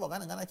بودم، من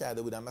واقعا انقدر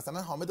نکرده بودم.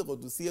 مثلا حامد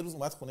قدوسی یه روز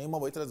اومد خونه ما،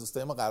 با یه از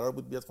دوستای ما قرار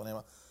بود بیاد خونه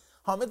ما.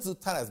 حامد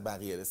زودتر از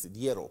بقیه رسید،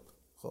 یه ربع.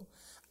 خب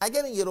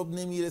اگر این یه ربع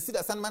نمیرسید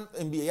اصلا من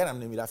ام بی ای ام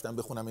نمیرفتم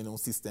بخونم این اون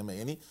سیستمه.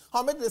 یعنی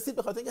حامد رسید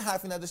به خاطر اینکه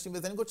حرفی نداشتیم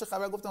بزنیم، گفت چه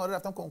خبر، گفتم آره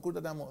رفتم کنکور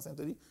دادم مثلا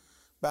اینطوری.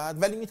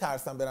 بعد ولی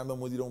میترسم برم به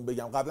مدیرم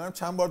بگم، قبلا هم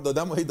چند بار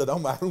دادم و هی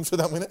دادم محروم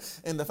شدم، اینا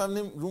این دفعه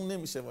روم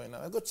نمیشه و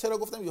اینا. گفت چرا؟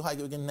 گفتم یهو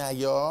اگه بگه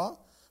نیا،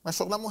 من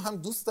شغلمو هم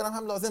دوست دارم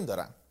هم لازم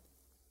دارم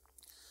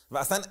و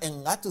اصلا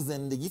انقدر تو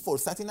زندگی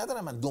فرصتی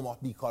ندارم من 2 ماه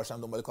بیکار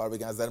شم دنبال کار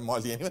بگم. از نظر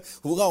مالی یعنی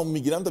حقوقمو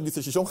میگیرم تا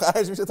 26م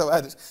خرج میشه تا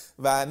بعدش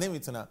و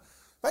نمیتونم.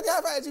 ولی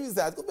حرف عجیبی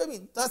زد، گفت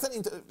ببین تو اصلا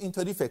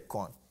اینطوری فکر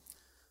کن.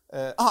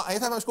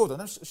 آیت همش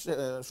گفتم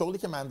شغلی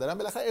که من دارم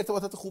بالاخره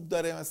ارتباطات خوب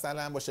داره،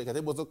 مثلا با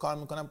شرکت‌های بزرگ کار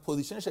میکنم،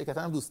 پوزیشن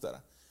شرکتم هم دوست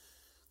دارم.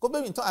 گفت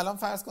ببین تو الان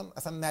فرض کن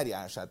اصلا نری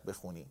ارشد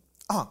بخونی.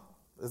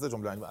 از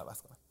جمله رو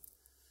عوض کنم.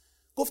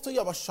 گفت تو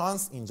یا با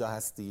شانس اینجا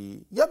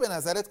هستی یا به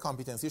نظرت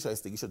کامپیتنسی و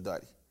شایستگیشو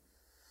داری.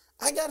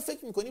 اگر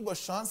فکر میکنی با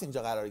شانس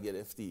اینجا قرار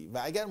گرفتی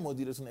و اگر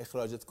مدیرتون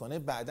اخراجت کنه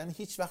بعداً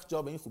هیچ وقت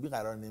جا به این خوبی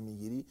قرار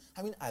نمیگیری،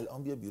 همین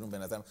الان بیا بیرون. به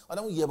نظرم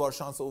آدمو یه بار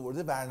شانس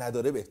آورده ور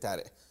نداره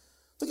بهتره.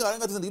 تو که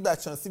قراره زندگی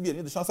بچانسی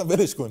بیاری، شانس هم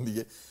ولش کن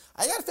دیگه.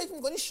 اگر فکر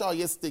میکنی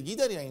شایستگی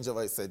داری اینجا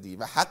وایسادی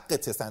و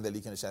حق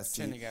صندلی که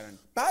نشستی،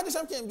 بعدش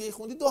هم که ام بی ای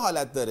خوندی 2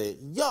 حالت داره،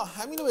 یا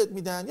همینو بهت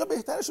میدن یا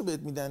بهترشو بهت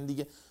میدن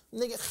دیگه.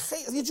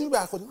 خیلی یه جوری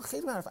برخورد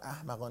خیلی حرف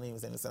احمقانه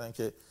میزنی، مثلا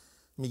که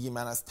میگی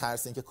من از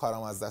ترس اینکه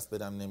کارامو از دست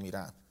بدم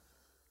نمیرم.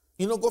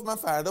 اینو گفت من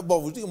فردا با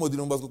وجودی که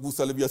مدیرم باز گفت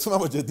گوساله بیا تو، من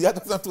با جدیت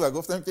گفتم تو و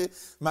گفتم که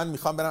من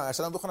میخوام برم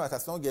ارشدم بخونم و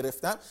تصمیمو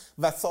گرفتم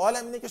و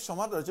سوالم اینه که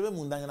شما راجع به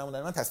موندن یا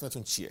نموندن من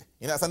تصمیمتون چیه؟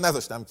 یعنی اصلا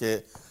نذاشتم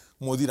که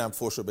مدیرم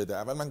فوشو بده.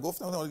 اول من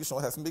گفتم که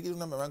شما تصمیم بگیرید،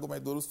 به من گفت من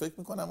 2 روز فکر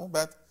میکنم و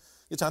بعد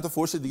یه چند تا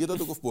فوش دیگه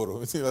داد و گفت برو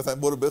مثلا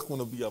برو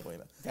بخون و بیا با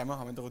اینا. دم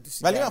حامد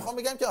قدوسی. ولی من میخوام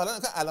بگم که حالا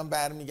الان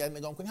برمیگرد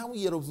نگاه کنی همون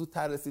یه رو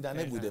زودتر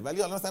رسیدنه بوده،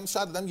 ولی حالا مثلا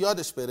شاید آدم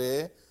یادش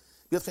بره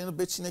بیاد خیلی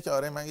بچینه که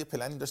آره من یه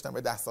پلنی داشتم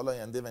برای 10 سال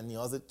آینده و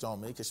نیاز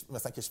جامعه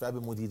مثلا کشور به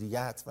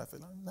مدیریت و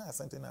فلان. نه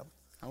اصلا اینطوری نبود.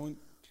 همون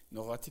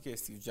نقاطی که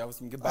استیو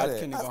جابز میگه بعد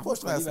که نگاه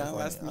کنی به هم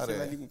وصل میشه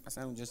ولی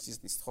مثلا اونجا چیز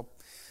نیست. خب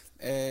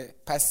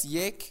پس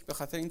یک به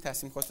خاطر این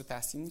تصمیم خودت رو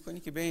تحسین میکنی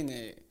که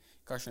بین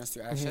کارشناسی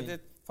و ارشد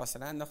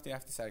فاصله انداختی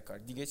رفتی سر کار.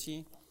 دیگه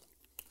چی؟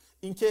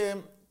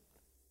 اینکه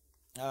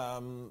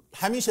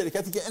همین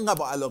شرکتی که اینقدر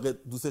با علاقه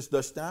دوستش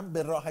داشتم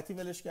به راحتی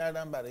ولش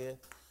کردم برای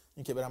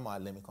اینکه برم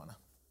معلمی کنم.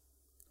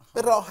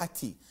 به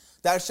راحتی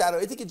در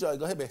شرایطی که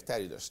جایگاه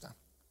بهتری داشتم.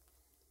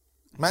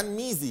 من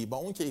میزی با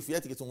اون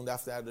کیفیتی که تو اون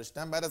دفتر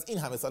داشتم بعد از این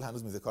همه سال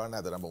هنوز میز کار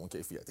ندارم با اون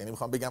کیفیت. یعنی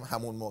میخوام بگم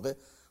همون موقع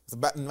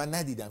من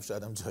ندیدم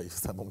شایدم جایی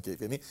هستم با اون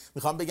کیفیت. یعنی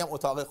میخوام بگم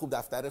اتاق خوب،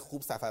 دفتر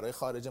خوب، سفرهای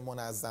خارج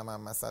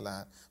منظمم.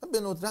 مثلا من به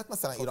ندرت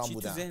مثلا ایران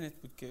بودم. چی تو ذهنت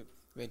بود که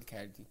ول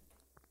کردی؟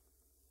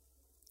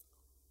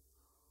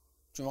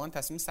 چون واقعا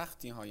تصمیم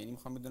سختی ها. یعنی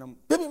میخوام بدونم.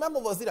 ببین من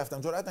موازی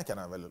رفتم، جرئت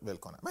نکردم ول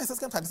کنم. من احساس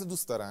کردم تدریس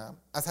دوست دارم.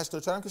 از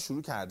 84 هم که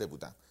شروع کرده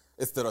بودم.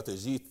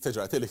 استراتژی،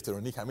 تجارت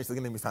الکترونیک، همه چیزی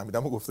که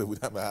نمیفهمیدم و گفته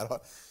بودم. به هر حال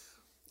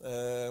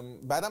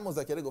بعدم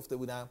مذاکره گفته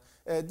بودم.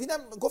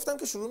 گفتم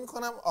که شروع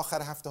میکنم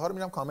آخر هفته ها رو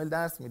میرم کامل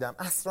درس میدم،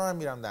 عصرا هم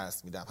میرم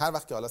درس میدم، هر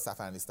وقت که حالا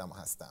سفر نیستم و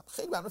هستم.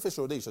 خیلی برنامه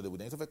فشرده‌ای شده بود.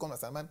 یعنی تو فکر کن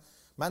مثلا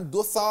من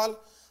 2 سال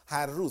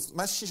هر روز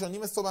من 6 و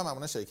نیم صبح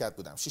معمولا شرکت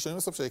بودم. 6 و نیم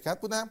صبح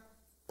شرکت بودم،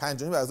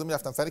 5 و نیم بعد از اون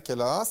میرفتم سر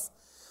کلاس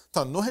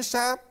تا 9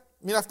 شب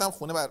میرفتم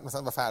خونه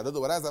مثلا و فردا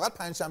دوباره از اول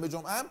پنجشنبه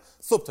جمعه هم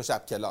صبح تا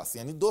شب کلاس.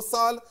 یعنی 2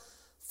 سال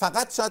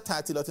فقط شاید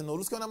تعطیلات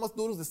نوروز که ما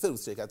 2 روز 3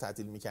 روز شرکت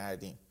تعطیل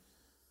می‌کردیم.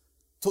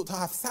 تا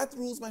 700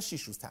 روز من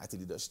 6 روز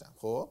تعطیلی داشتم.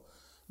 خب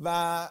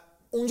و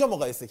اونجا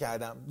مقایسه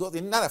کردم.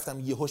 یعنی نرفتم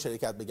یهو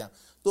شرکت بگم.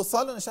 2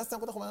 سال نشستم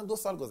گفتم خب من 2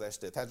 سال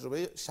گذشته،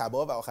 تجربه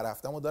شبا و آخر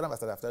هفته‌مو دارم،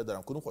 وسط هفته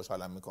دارم، کدوم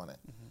خوشحالم میکنه.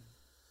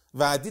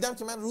 و دیدم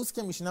که من روز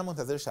که میشینم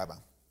منتظر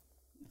شبم.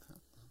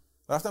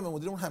 رفتم به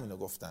مدیرمون همینو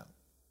گفتم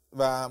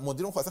و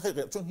مدیرم خواسته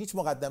خیلی چون هیچ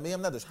مقدمه‌ای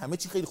هم نداشت، همه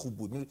چی خیلی خوب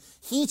بود،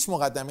 هیچ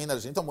مقدمه‌ای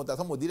نداشت. این تا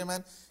مدت‌ها مدیر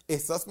من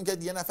احساس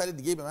می‌کرد یه نفر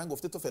دیگه به من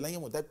گفته تو فعلا یه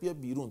مدت بیا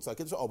بیرون،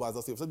 ساکتش آب از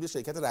آسیب افتاد، بیا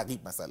شرکت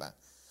رقیب مثلا.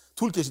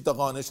 طول کشید تا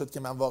قانع شد که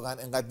من واقعا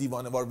انقدر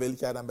دیوانه‌وار ول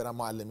کردم برم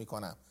معلمی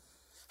کنم.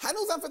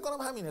 هنوزم فکر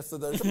کنم همین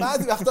استعداد داره.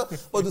 بعضی وقتا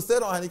با دوستای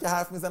راهنی که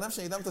حرف میزنم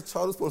شنیدم تا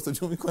 4 روز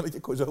پرسجو میکنه که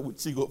کجا بود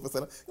چی گفت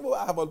مثلا. این با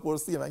احوال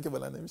پرسیه من که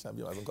بلند نمیشم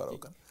بیام از اون کارا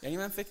بکنم. یعنی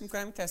من فکر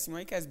میکنم این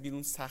تصمیمایی که از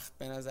بیرون سخت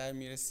به نظر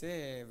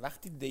میرسه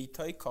وقتی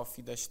دیتای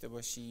کافی داشته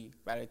باشی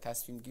برای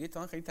تصمیم گیری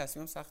تا خیلی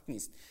تصمیم سخت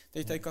نیست.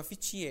 دیتای کافی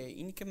چیه؟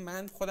 اینی که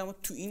من خودمو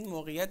تو این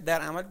موقعیت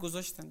در عمل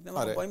گذاشتم.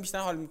 من با این بیشتر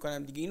حال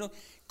میکنم دیگه. اینو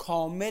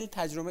کامل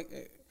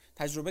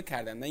تجربه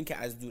کردم، نه اینکه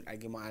از دور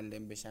اگه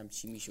معلم بشم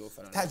چی میشه و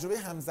فلان. تجربه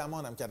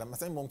همزمانم کردم.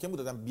 مثلا ممکن بود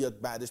آدم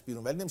بیاد بعدش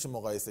بیرون ولی نمیشه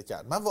مقایسه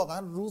کرد. من واقعا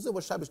روز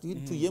با شبش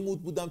دیگه تو یه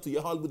مود بودم، تو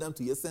یه حال بودم،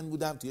 تو یه سن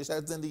بودم، تو یه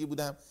شرایط زندگی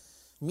بودم.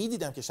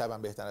 میدیدم که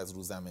شبم بهتر از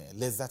روزمه،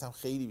 لذتم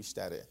خیلی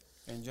بیشتره.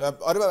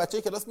 آره با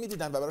بچه‌های کلاس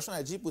میدیدم و براشون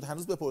عجیب بود.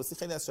 هنوز بپرسی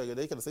خیلی از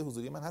شاگردای کلاسای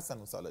حضوری من هستن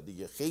اون سالا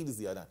دیگه، خیلی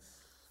زیادن.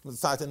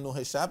 ساعت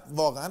 9 شب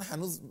واقعا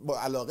هنوز با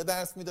علاقه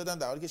درس میدادن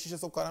در حالی که 6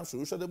 صبح کارم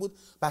شروع شده بود.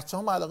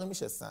 بچه‌ها با علاقه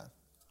میشستن.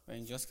 و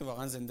اینجاست که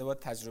واقعا زنده با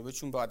تجربه،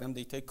 چون به آدم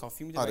دیتای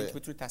کافی میده برای اینکه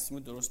بتونه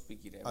تصمیم درست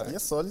بگیره. یه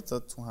سوالی تا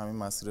تو همین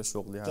مسیر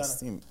شغلی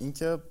هستیم،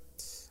 اینکه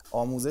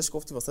آموزش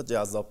گفتی واسه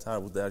جذاب‌تر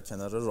بود در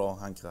کنار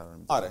راهنگ قرار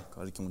می‌داد.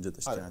 کاری که اونجا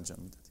داشتی انجام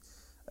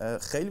میدادی.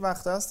 خیلی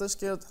وقت هستش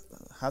که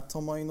حتی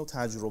ما اینو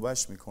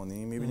تجربهش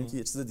میکنیم، میبینیم که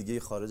یه چیز دیگه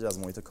خارج از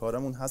محیط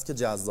کارمون هست که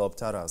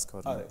جذاب‌تر از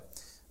کارمون.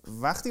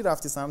 وقتی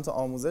رفتی سمت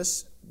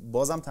آموزش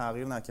بازم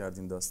تغییر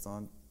نکردین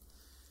داستان؟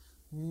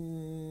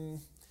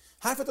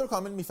 حرفت رو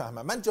کامل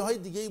میفهمم. من جاهای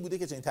دیگه‌ای بوده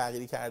که چنین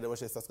تغییری کرده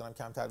باشه احساس کنم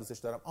کمتر دوستش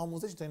دارم.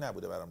 آموزش اینطوری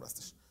نبوده برام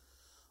راستش.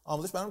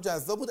 آموزش برام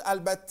جذاب بود،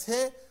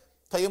 البته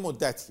تا یه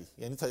مدتی،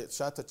 یعنی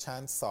شاید تا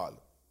چند سال.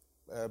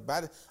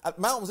 بعد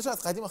من آموزش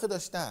از قدیم آخه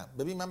داشتم.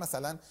 ببین من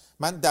مثلا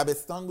من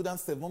دبستان بودم،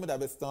 سوم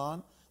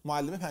دبستان،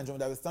 معلم پنجم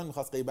دبستان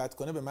می‌خواست غیبت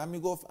کنه به من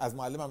میگفت از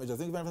معلمم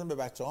اجازه می‌گرفتم به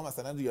بچه‌ها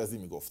مثلا ریاضی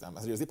میگفتم.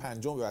 از ریاضی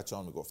پنجم به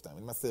بچه‌ها میگفتم.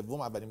 یعنی من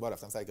سوم اولین بار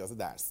رفتم سر کلاس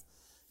درس.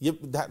 یه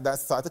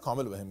درس ساعت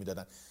کامل بهم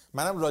میدادن.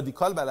 منم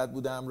رادیکال بلد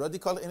بودم.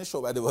 رادیکال این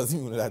شعبده بازی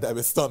میمونه در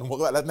دبستان، اون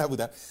موقع بلد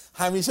نبودم.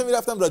 همیشه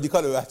میرفتم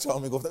رادیکال به بچه‌ها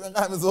میگفتم.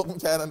 اینقدر همه ذوق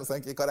می‌کردن مثلا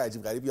که کار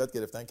عجیب غریب یاد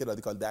گرفتن که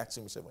رادیکال درک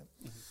چی میشه.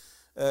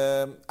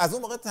 از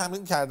اون موقع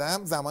تمرین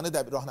کردم.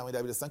 زمان راهنمای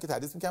دبیرستان که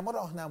تدریس می‌کردم، ما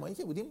راهنمایی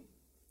که بودیم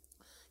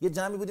یه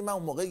جمعی بودیم. من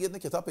اون موقع یه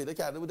کتاب پیدا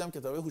کرده بودم،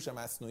 کتاب هوش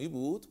مصنوعی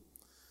بود.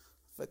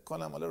 فکر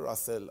کنم مال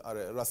راسل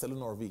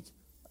نورویگ.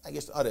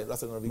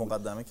 راسل نورویگ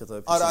مقدمه کتاب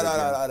پیچیده.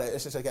 آره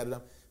اشاره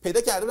کردم.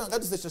 پیدا کرده بودم، انقدر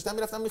دوستش داشتم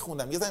میرفتم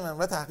میخوندم. یه زمین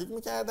من تحقیق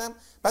می‌کردم.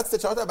 بعد 3-4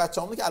 تا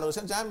بچه‌هامون که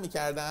علاقه‌شون جمع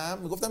می‌کردم،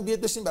 میگفتم بیاد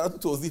بشین براتون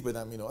توضیح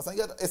بدم اینو.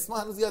 مثلا اسم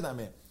هنوز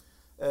یادمه.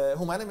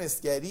 هومن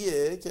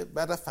مسگریه که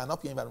بعد رفت فناپ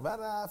این برون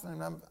رفت.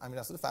 نمیدونم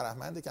امیررسول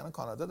فرهمنده که الان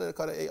کانادا داره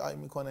کار ای آی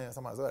میکنه،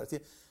 مثلا مرزا براتی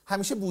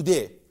همیشه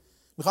بوده.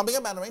 میخوام بگم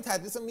برنامه این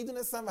تدریس رو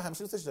میدونستم و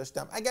همیشه دوستش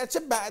داشتم، اگرچه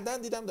بعداً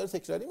دیدم داره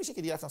تکراری میشه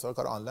که دیگه رفتم سراغ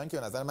کار آنلاین که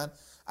به نظر من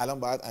الان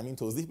باید امین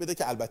توضیح بده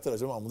که البته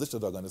راجع به آموزش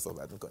جداگانه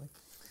صحبت می‌کنیم.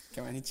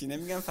 که من هیچی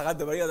نمیگم، فقط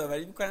دوباره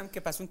یادآوری میکنم که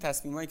پس اون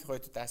تصمیمایی که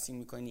خودت تصمیم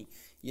میکنی،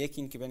 یک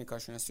این که بین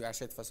کارشناسی و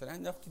ارشد فاصله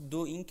انداختی، دو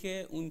این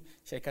که اون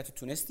شرکت رو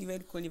تونستی ول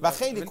کنی و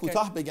خیلی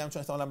کوتاه بگم چون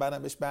احتمالاً بعداً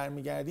بهش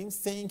برمیگردیم،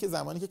 سه این که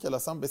زمانی که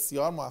کلاسام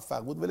بسیار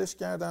موفق بود ولش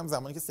کردم،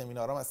 زمانی که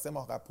سمینارام از 3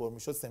 ماه قبل پر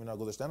میشد سمینار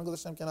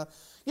گذاشتم کنار.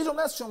 یه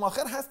جمله از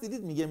شماخر هست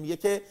دیدید میگه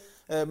که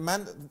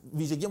من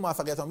ویژگی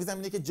موفقیت آمیزم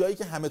اینه که جایی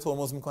که همه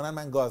ترمز میکنن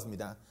من گاز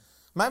میدم.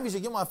 من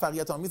ویژگی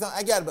موفقیت آمیزم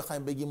اگر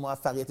بخوایم بگیم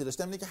موفقیتی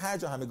داشتم اینه که هر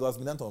جا همه گاز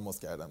میدن ترمز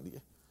کردم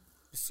دیگه.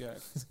 بسیار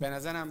به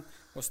نظرم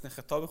حسن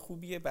خطاب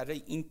خوبیه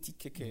برای این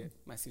تیکه که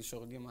مسیر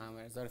شغلی محمد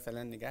رضا رو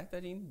فعلا نگه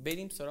داریم،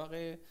 بریم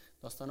سراغ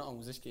داستان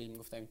آموزش که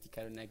گفتم این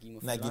تیکه رو نگیم و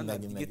فلان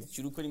دیگه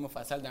شروع کنیم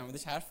مفصل در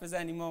موردش حرف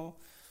بزنیم و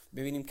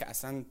ببینیم که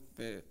اصلا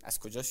از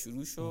کجا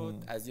شروع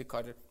شد، از یه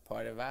کار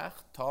پاره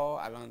وقت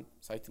تا الان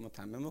سایت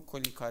متمم و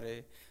کلی کار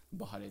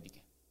باحال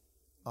دیگه.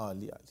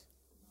 عالی.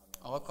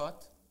 آقا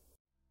کات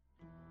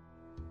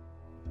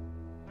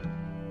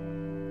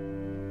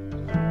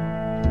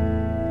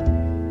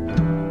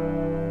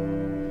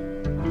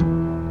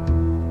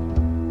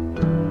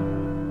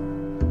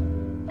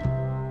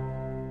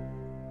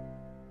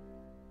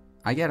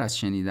اگر از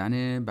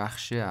شنیدن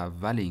بخش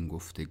اول این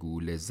گفتگو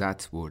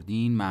لذت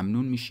بردین،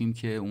 ممنون میشیم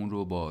که اون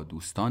رو با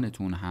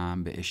دوستانتون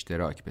هم به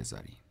اشتراک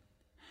بذارین.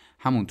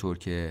 همونطور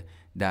که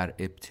در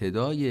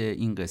ابتدای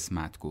این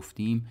قسمت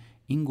گفتیم،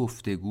 این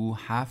گفتگو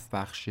 7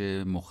 بخش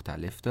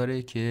مختلف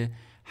داره که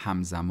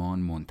همزمان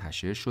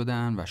منتشر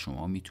شدن و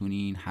شما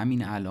میتونین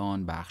همین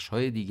الان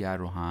بخش‌های دیگر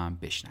رو هم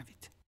بشنوید.